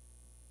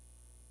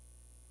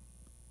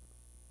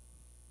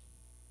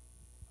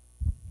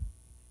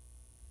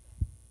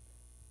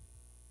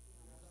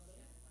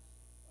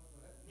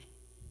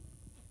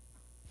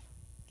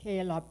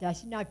 Caleb,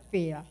 that's not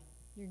fair.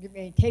 You get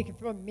me, take it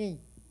from me.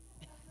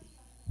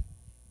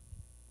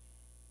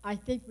 I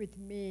think with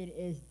me it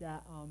is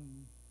that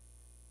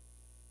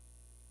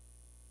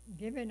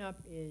giving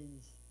up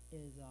is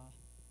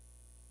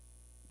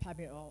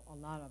probably a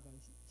lot of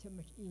us so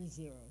much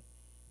easier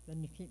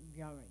than to keep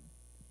going.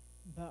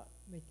 But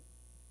with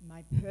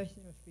my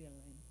personal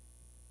feeling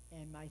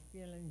and my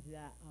feelings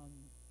that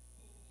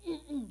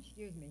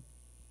excuse me,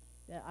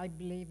 that I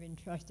believe and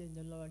trust in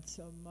the Lord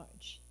so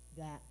much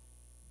that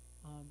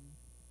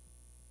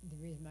the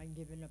reason I'm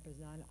giving up is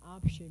not an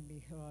option,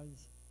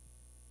 because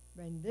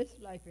when this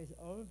life is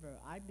over,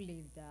 I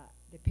believe that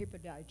the people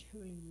that I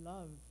truly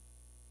love,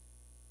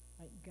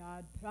 like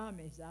God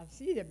promised, I'll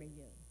see them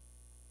again.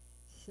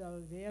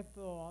 So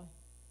therefore,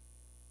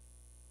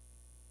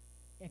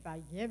 if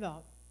I give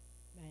up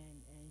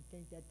and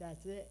think that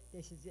that's it,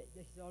 this is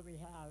all we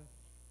have.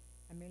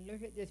 I mean,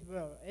 look at this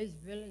world. Is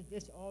really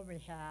this all we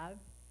have?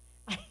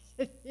 I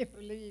just can't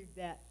believe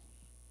that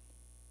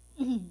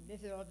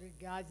this is all that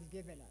God has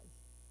given us.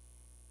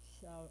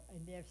 So,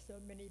 and there are so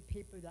many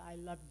people that I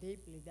love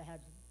deeply that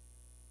have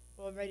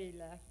already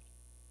left,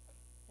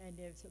 and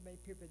there are so many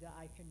people that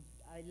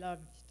I love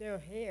still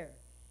here,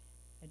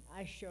 and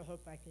I sure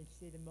hope I can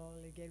see them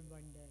all again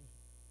one day.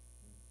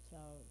 So,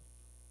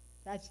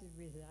 that's the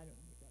reason I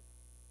don't give up.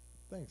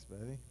 Thanks,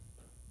 Betty.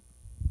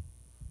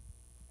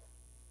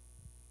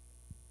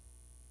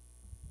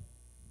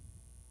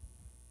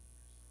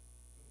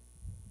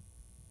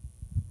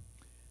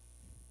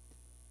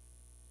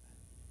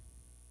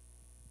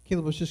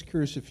 Caleb, I was just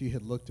curious if you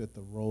had looked at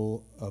the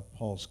role of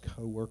Paul's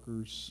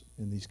co-workers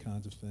in these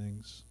kinds of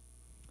things.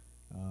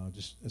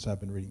 Just as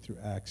I've been reading through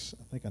Acts,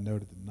 I think I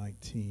noted in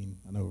 19,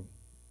 I know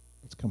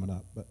it's coming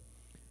up, but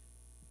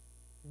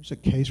there's a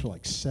case where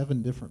like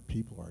 7 different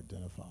people are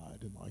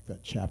identified in like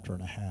that chapter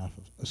and a half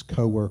as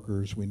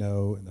co-workers. We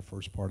know in the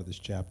first part of this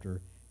chapter,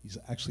 he's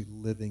actually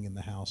living in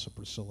the house of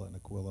Priscilla and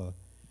Aquila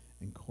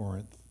in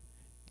Corinth.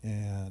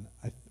 And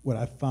what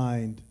I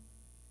find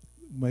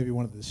maybe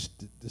one of the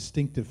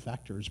distinctive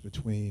factors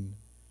between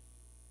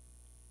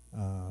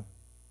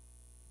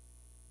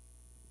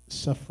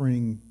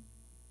suffering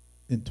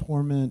in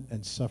torment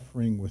and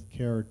suffering with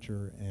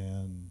character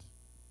and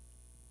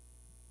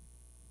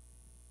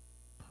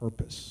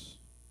purpose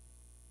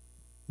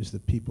is the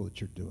people that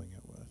you're doing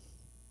it with.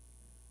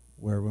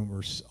 Where when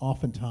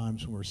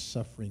oftentimes when we're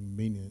suffering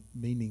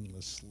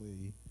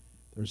meaninglessly,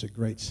 there's a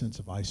great sense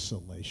of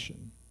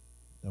isolation.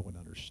 No one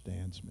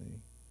understands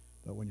me.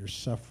 But when you're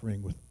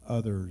suffering with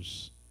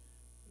others,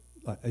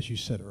 as you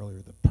said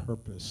earlier, the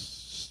purpose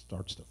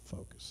starts to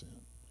focus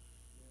in.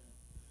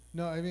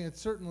 No, I mean, it's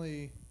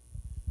certainly,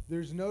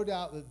 there's no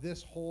doubt that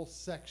this whole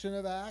section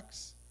of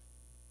Acts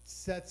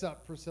sets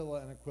up Priscilla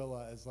and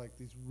Aquila as like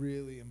these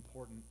really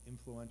important,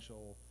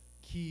 influential,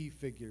 key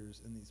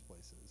figures in these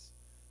places.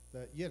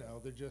 That, you know,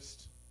 they're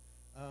just,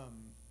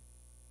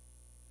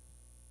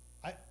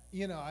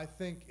 I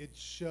think it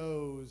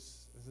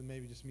shows, this is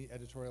maybe just me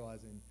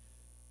editorializing,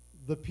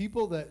 the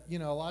people that, you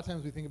know, a lot of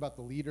times we think about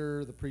the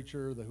leader, the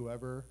preacher, the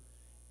whoever.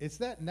 It's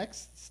that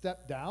next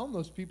step down,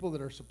 those people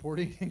that are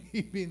supporting and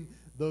keeping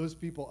those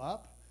people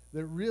up,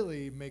 that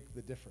really make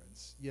the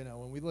difference. You know,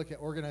 when we look at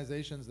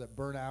organizations that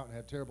burn out and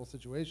have terrible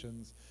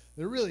situations,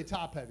 they're really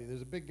top heavy.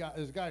 There's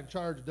a guy in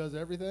charge who does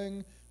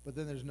everything, but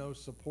then there's no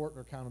support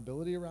or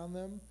accountability around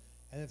them.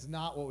 And it's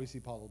not what we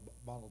see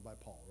modeled by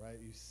Paul,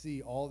 right? You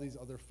see all these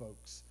other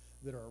folks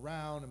that are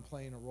around and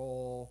playing a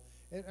role.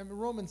 And I mean,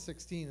 Romans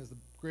 16 is the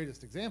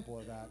greatest example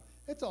of that.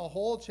 It's a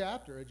whole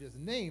chapter of just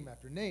name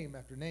after name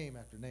after name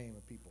after name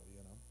of people,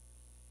 you know.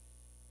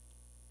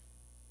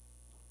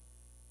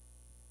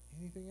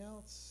 Anything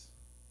else?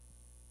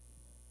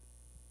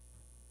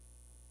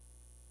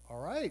 All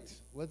right,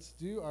 let's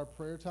do our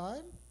prayer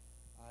time.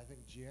 I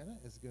think Gianna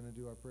is going to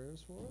do our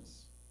prayers for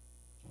us.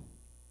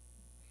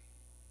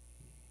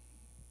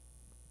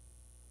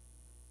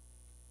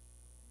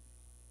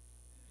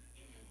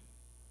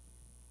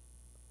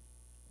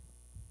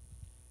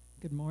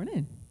 Good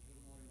morning.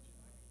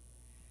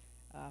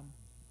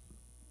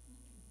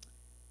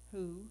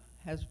 Who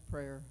has a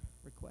prayer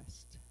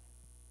request?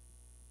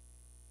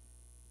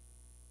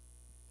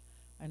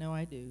 I know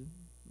I do.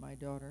 My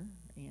daughter,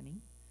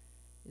 Annie,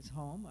 is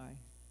home. I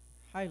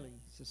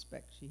highly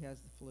suspect she has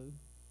the flu.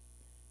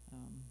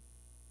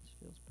 She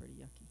feels pretty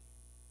yucky.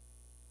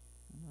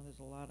 I know there's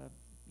a lot of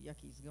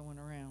yuckies going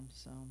around,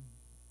 so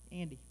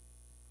Andy.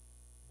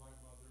 My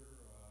mother is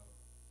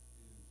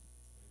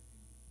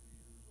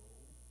 93 years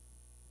old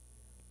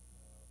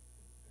and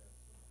has had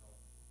some health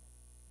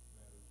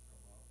matters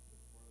come up, but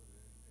more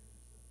than anything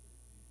is simply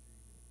aging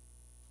and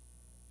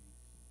needs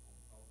some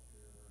home health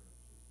care, and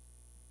it's just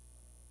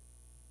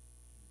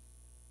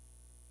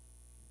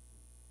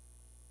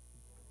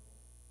she's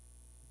vulnerable.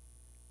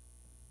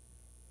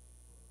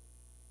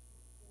 And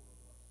for 4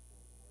 of us,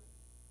 4 boys,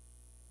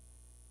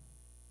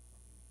 I'm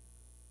eager to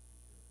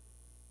take care of her.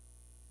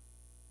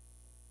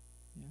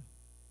 Yeah.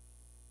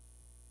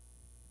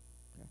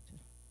 Gotcha.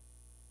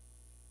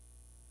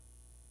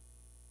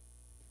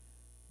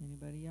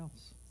 Anybody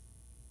else?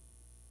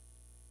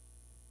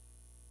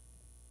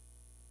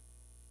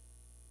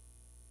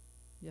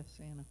 Yes,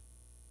 Anna.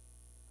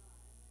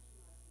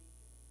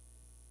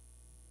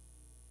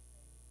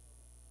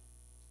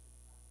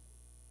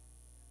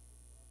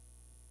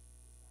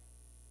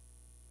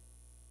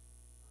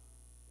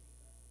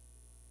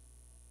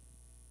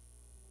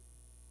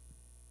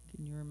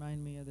 Can you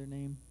remind me of their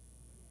name?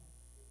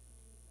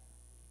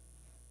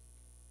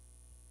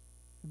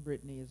 And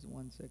Brittany is the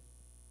one sick.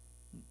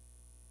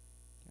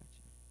 Gotcha.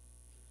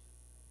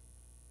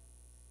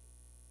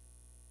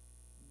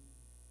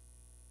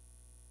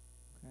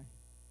 Okay.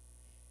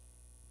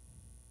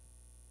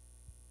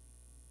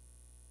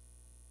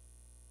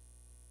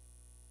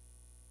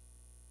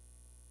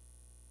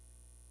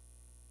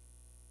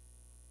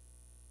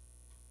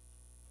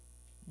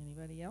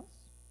 Anybody else?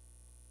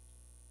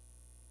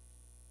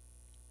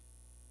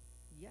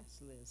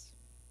 Yes, Liz.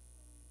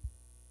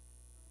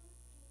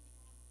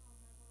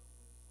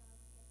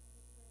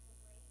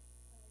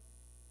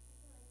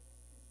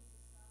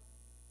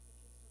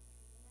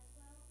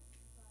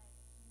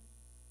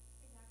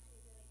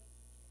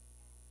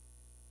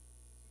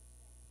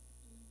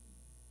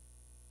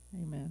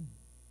 Amen.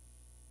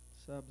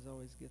 Subs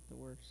always get the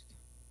worst.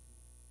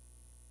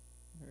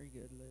 Very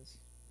good, Liz.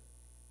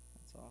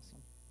 That's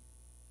awesome.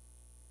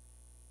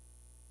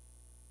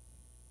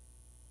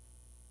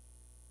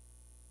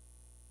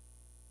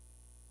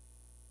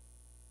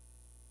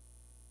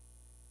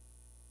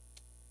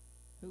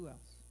 Who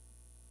else?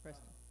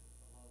 Preston.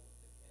 Along with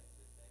the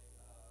cancer thing,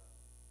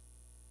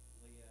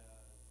 Leah,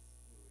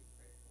 who we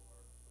prayed for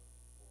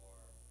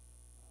before,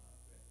 who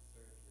had the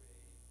surgery,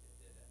 it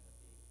did end up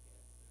being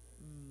cancer.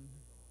 So Mm.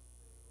 they're going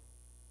through just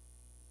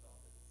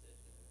all the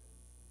decisions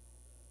and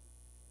all the,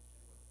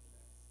 okay, what's the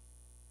next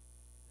thing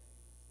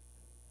to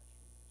kind of that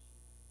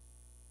transition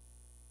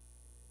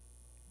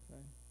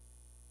Okay.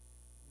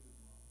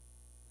 Leah's mom.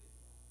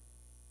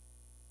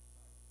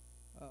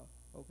 Oh,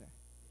 okay.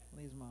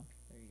 Yeah. Lee's mom.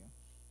 There you go.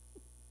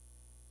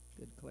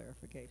 Good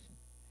clarification.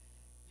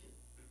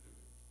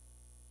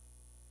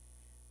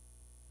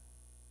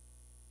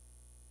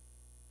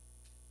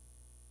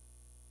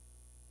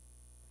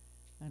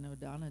 I know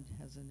Donna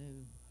has a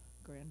new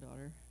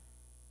granddaughter,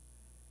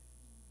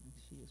 and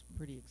she is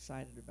pretty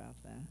excited about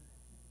that.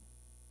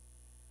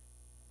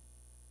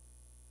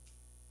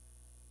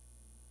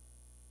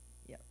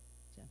 Yep,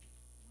 Jen.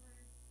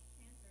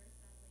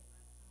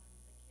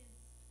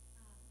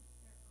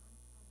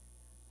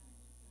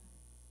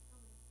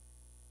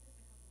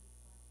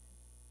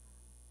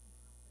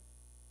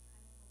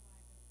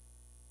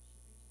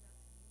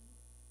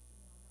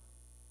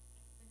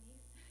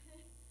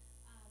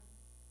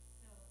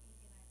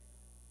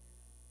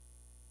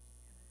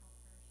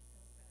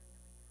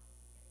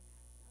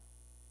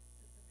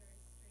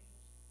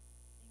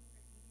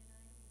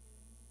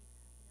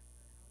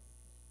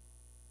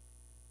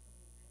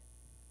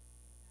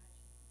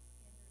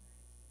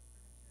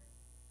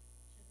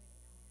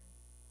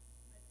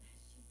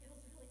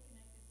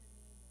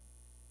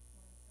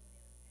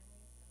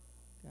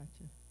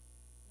 Gotcha.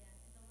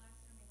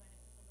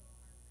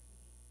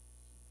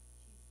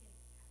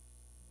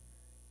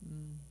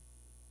 Mm.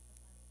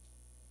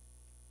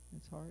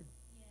 It's hard.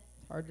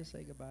 It's hard to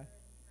say goodbye.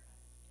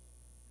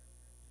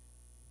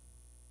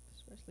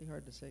 Especially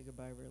hard to say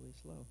goodbye really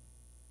slow.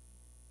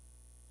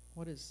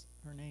 What is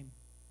her name?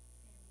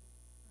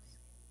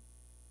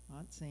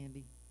 Aunt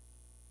Sandy.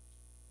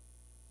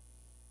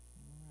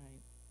 All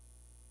right.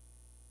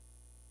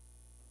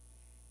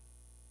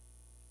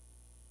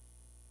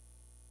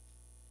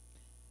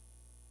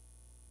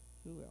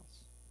 Who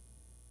else?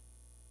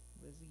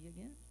 Lizzie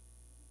again?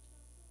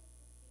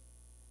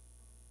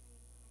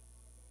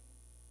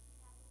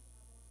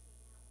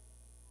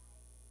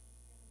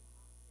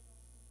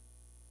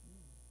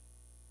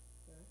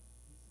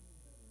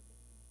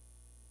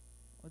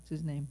 What's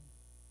his name?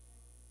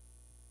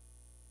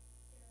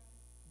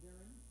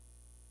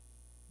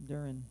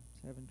 Durin.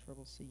 He's having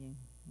trouble seeing.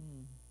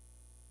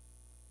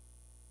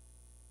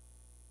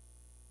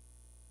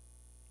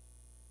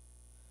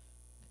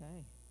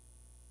 Okay.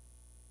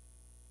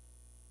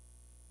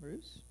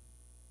 Bruce?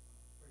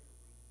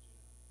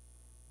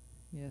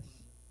 Yes.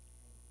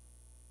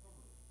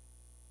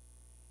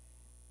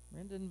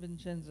 Brendan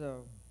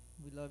Vincenzo,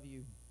 we love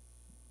you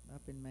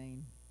up in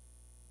Maine.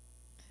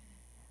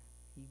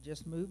 He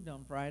just moved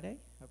on Friday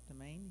up to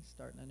Maine. He's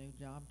starting a new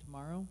job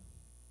tomorrow.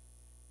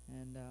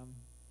 And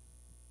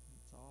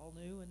it's all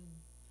new and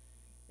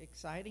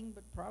exciting,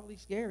 but probably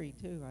scary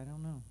too. I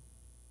don't know.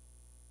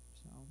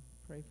 So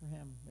pray for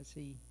him as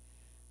he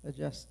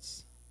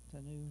adjusts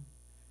to new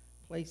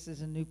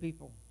places and new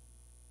people,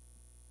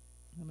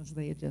 and as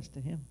they adjust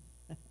to him.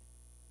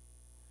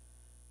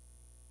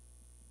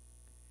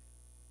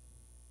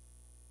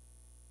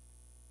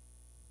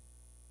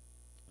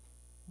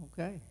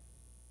 Okay,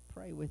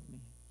 pray with me.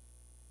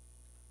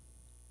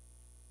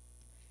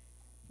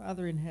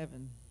 Father in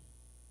heaven,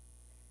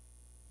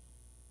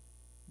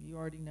 you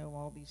already know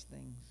all these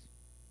things.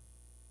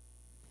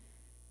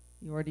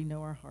 You already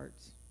know our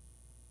hearts.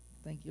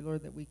 Thank you,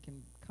 Lord, that we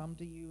can come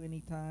to you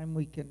anytime.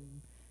 We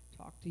can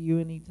talk to you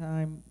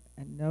anytime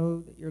and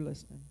know that you're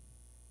listening.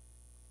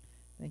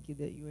 Thank you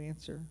that you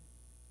answer.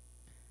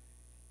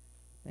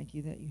 Thank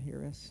you that you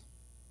hear us.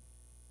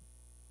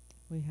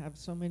 We have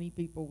so many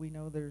people we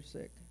know that are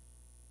sick.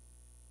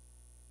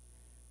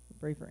 We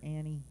pray for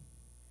Annie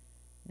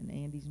and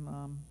Andy's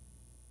mom.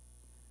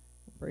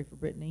 We pray for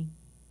Brittany.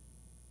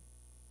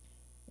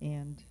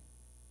 And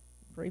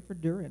pray for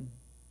Duran.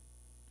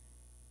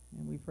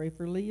 And we pray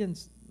for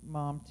Leon's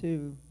mom,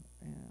 too.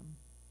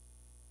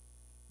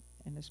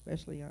 And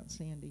especially Aunt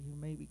Sandy, who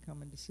may be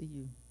coming to see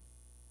you.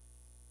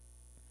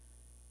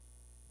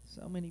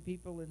 So many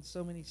people in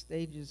so many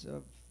stages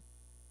of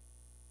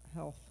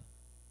health.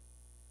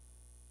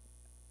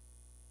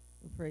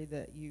 We pray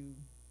that you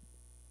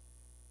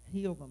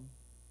heal them.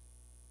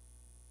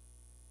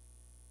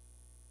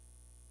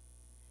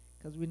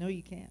 Because we know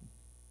you can.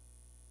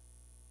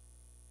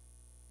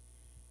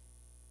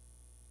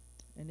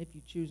 And if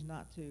you choose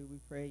not to, we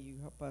pray you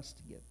help us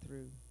to get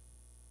through.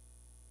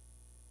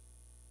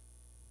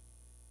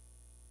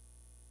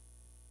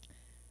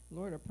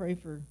 Lord, I pray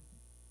for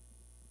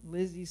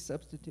Lizzie's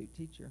substitute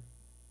teacher.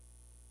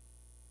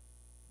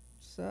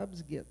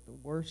 Subs get the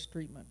worst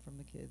treatment from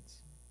the kids.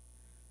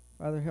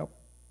 Father, help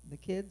the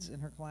kids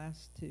in her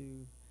class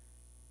to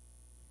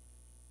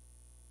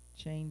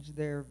change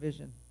their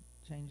vision,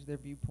 change their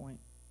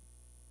viewpoint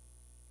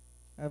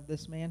of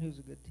this man who's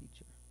a good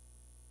teacher.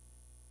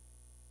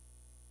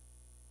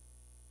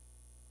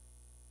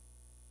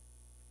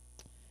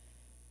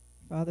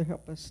 Father,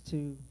 help us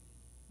to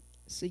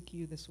seek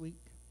you this week.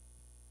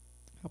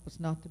 Help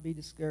us not to be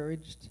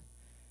discouraged.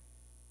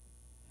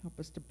 Help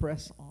us to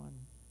press on.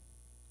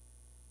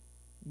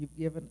 You've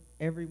given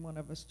every one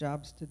of us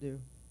jobs to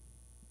do.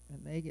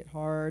 And they get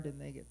hard,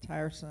 and they get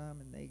tiresome,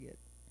 and they get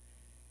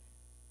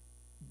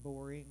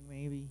boring,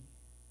 maybe.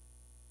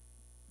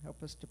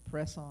 Help us to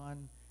press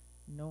on,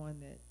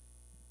 knowing that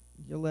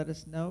you'll let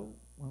us know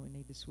when we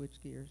need to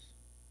switch gears.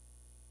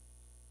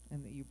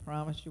 And that you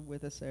promise you're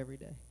with us every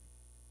day.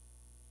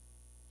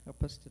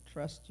 Help us to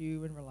trust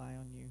you and rely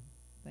on you.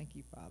 Thank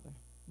you, Father.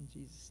 In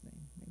Jesus'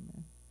 name,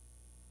 amen.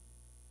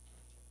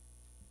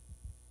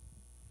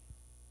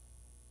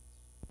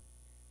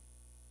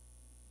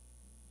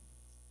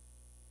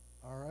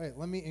 All right,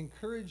 let me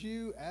encourage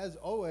you, as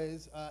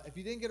always, if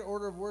you didn't get an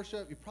order of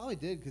worship, you probably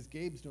did because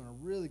Gabe's doing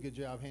a really good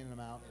job handing them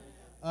out.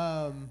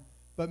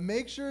 But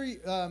make sure you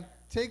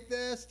take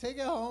this, take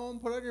it home,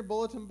 put it on your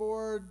bulletin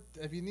board.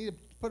 If you need to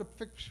put a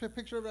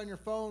picture of it on your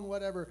phone,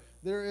 whatever,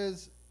 there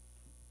is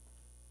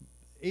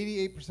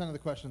 88% of the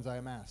questions I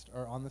am asked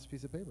are on this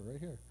piece of paper right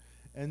here.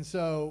 And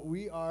so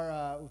we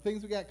are,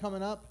 things we got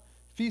coming up,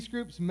 feast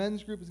groups,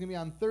 men's group is going to be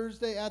on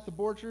Thursday at the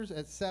Borchers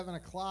at 7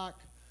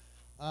 o'clock.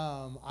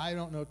 I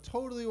don't know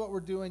totally what we're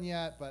doing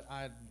yet, but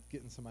I'm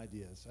getting some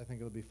ideas. I think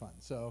it'll be fun.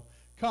 So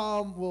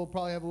come, we'll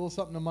probably have a little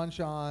something to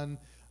munch on,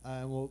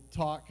 and we'll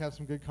talk, have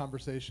some good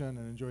conversation,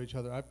 and enjoy each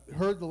other. I've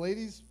heard the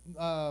ladies'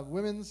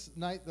 women's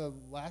night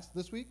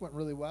this week went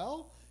really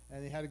well,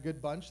 and they had a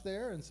good bunch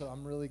there, and so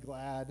I'm really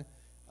glad.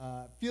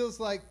 Feels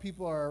like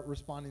people are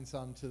responding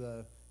some to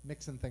the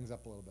mixing things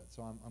up a little bit,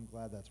 so I'm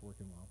glad that's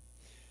working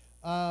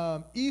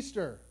well.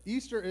 Easter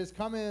is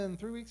coming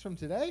 3 weeks from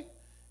today,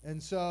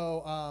 and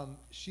so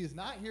she is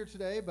not here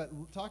today, but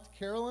talk to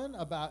Carolyn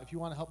about if you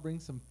want to help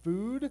bring some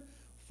food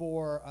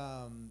for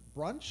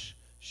brunch.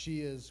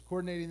 She is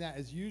coordinating that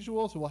as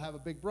usual, so we'll have a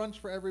big brunch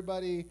for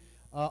everybody.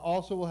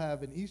 Also, we'll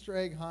have an Easter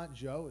egg hunt.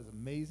 Joe is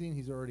amazing.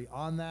 He's already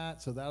on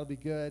that, so that'll be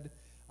good.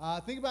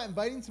 Think about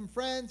inviting some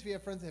friends. If you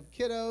have friends that have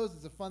kiddos,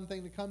 it's a fun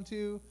thing to come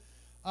to.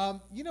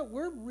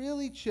 We're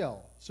really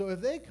chill. So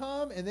if they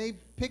come and they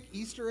pick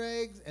Easter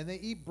eggs and they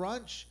eat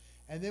brunch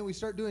and then we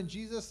start doing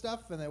Jesus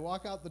stuff and they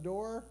walk out the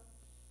door,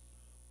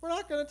 we're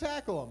not going to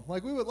tackle them.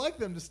 Like, we would like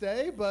them to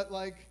stay, but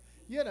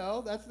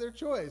that's their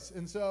choice.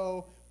 And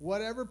so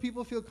whatever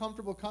people feel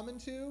comfortable coming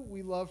to,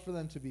 we love for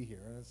them to be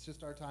here. And it's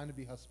just our time to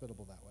be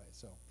hospitable that way.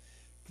 So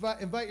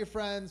invite your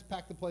friends,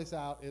 pack the place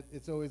out.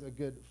 It's always a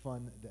good,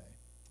 fun day.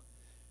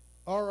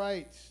 All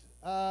right,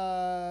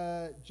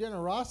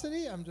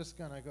 generosity. I'm just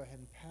going to go ahead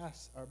and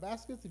pass our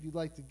baskets. If you'd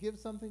like to give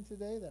something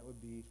today, that would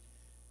be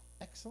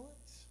excellent.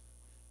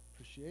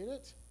 Appreciate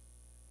it.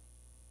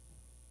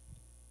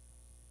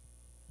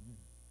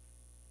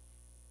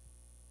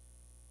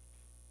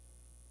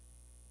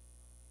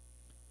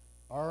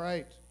 All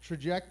right,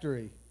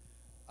 trajectory.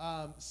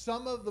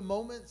 Some of the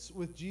moments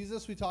with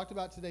Jesus we talked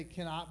about today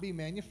cannot be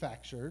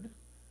manufactured,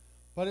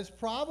 but it's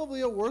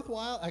probably a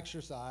worthwhile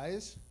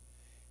exercise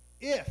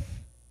if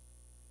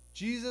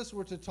Jesus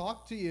were to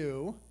talk to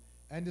you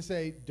and to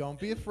say, don't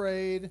be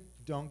afraid,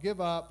 don't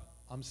give up,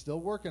 I'm still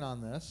working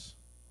on this.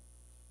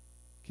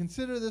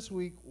 Consider this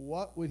week,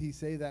 what would he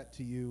say that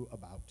to you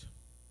about?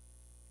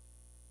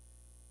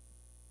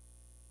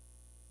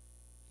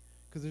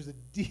 Because there's a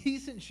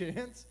decent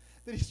chance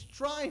that he's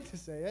trying to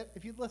say it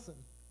if you'd listen.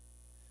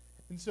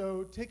 And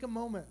so take a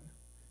moment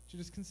to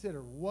just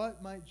consider,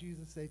 what might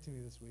Jesus say to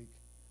me this week?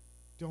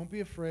 Don't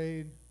be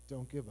afraid,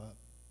 don't give up.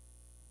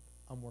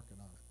 I'm working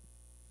on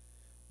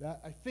it.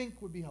 That, I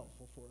think, would be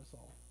helpful for us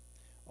all.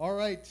 All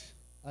right.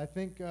 I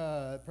think,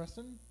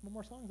 Preston, one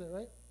more song, is that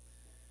right?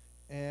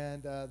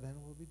 and then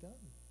we'll be done.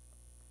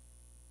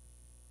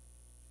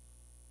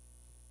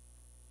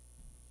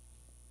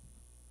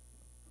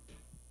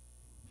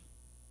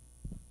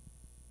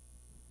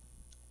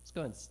 Let's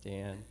go and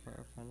stand for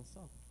our final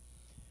song.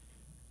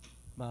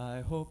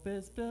 My hope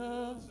is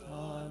built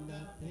on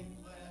nothing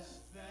less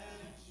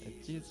than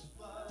Jesus.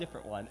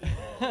 Different one.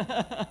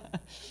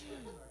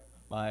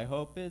 My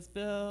hope is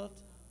built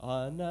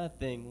on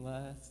nothing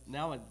less.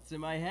 Now it's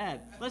in my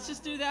head. Let's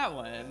just do that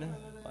one.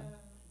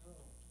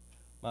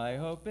 My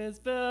hope is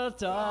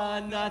built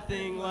on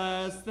nothing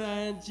less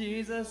than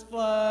Jesus'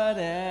 blood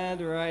and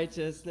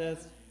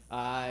righteousness.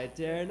 I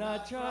dare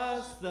not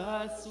trust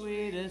the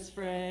sweetest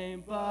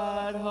frame,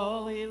 but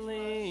wholly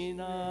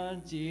lean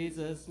on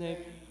Jesus' name.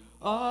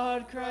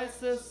 On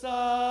Christ the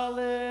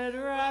solid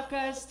rock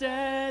I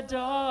stand,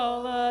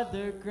 all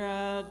other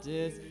ground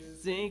is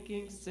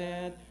sinking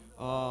sand.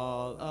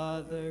 All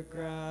other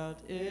ground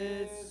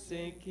is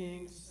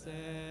sinking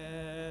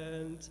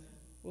sand.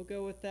 We'll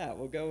go with that.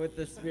 We'll go with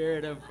the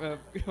spirit of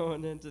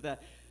going into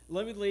that.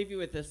 Let me leave you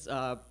with this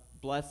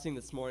blessing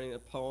this morning, a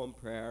poem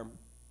prayer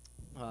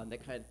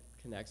that kind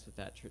of connects with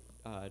that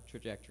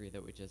trajectory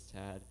that we just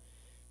had.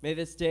 May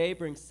this day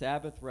bring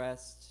Sabbath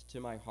rest to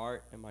my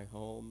heart and my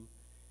home.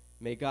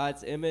 May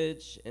God's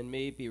image in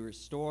me be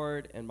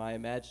restored, and my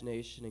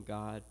imagination in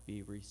God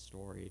be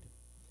restored.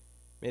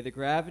 May the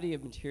gravity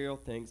of material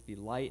things be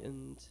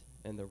lightened,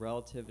 and the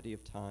relativity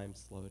of time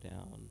slow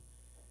down.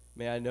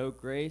 May I know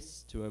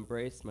grace to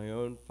embrace my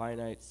own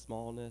finite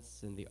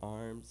smallness in the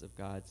arms of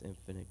God's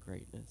infinite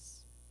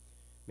greatness.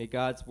 May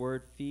God's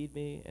word feed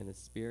me, and the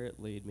Spirit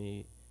lead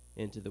me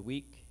into the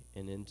week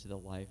and into the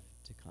life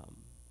to come.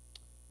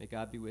 May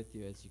God be with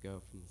you as you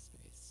go from this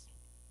space.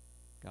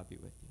 God be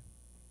with you.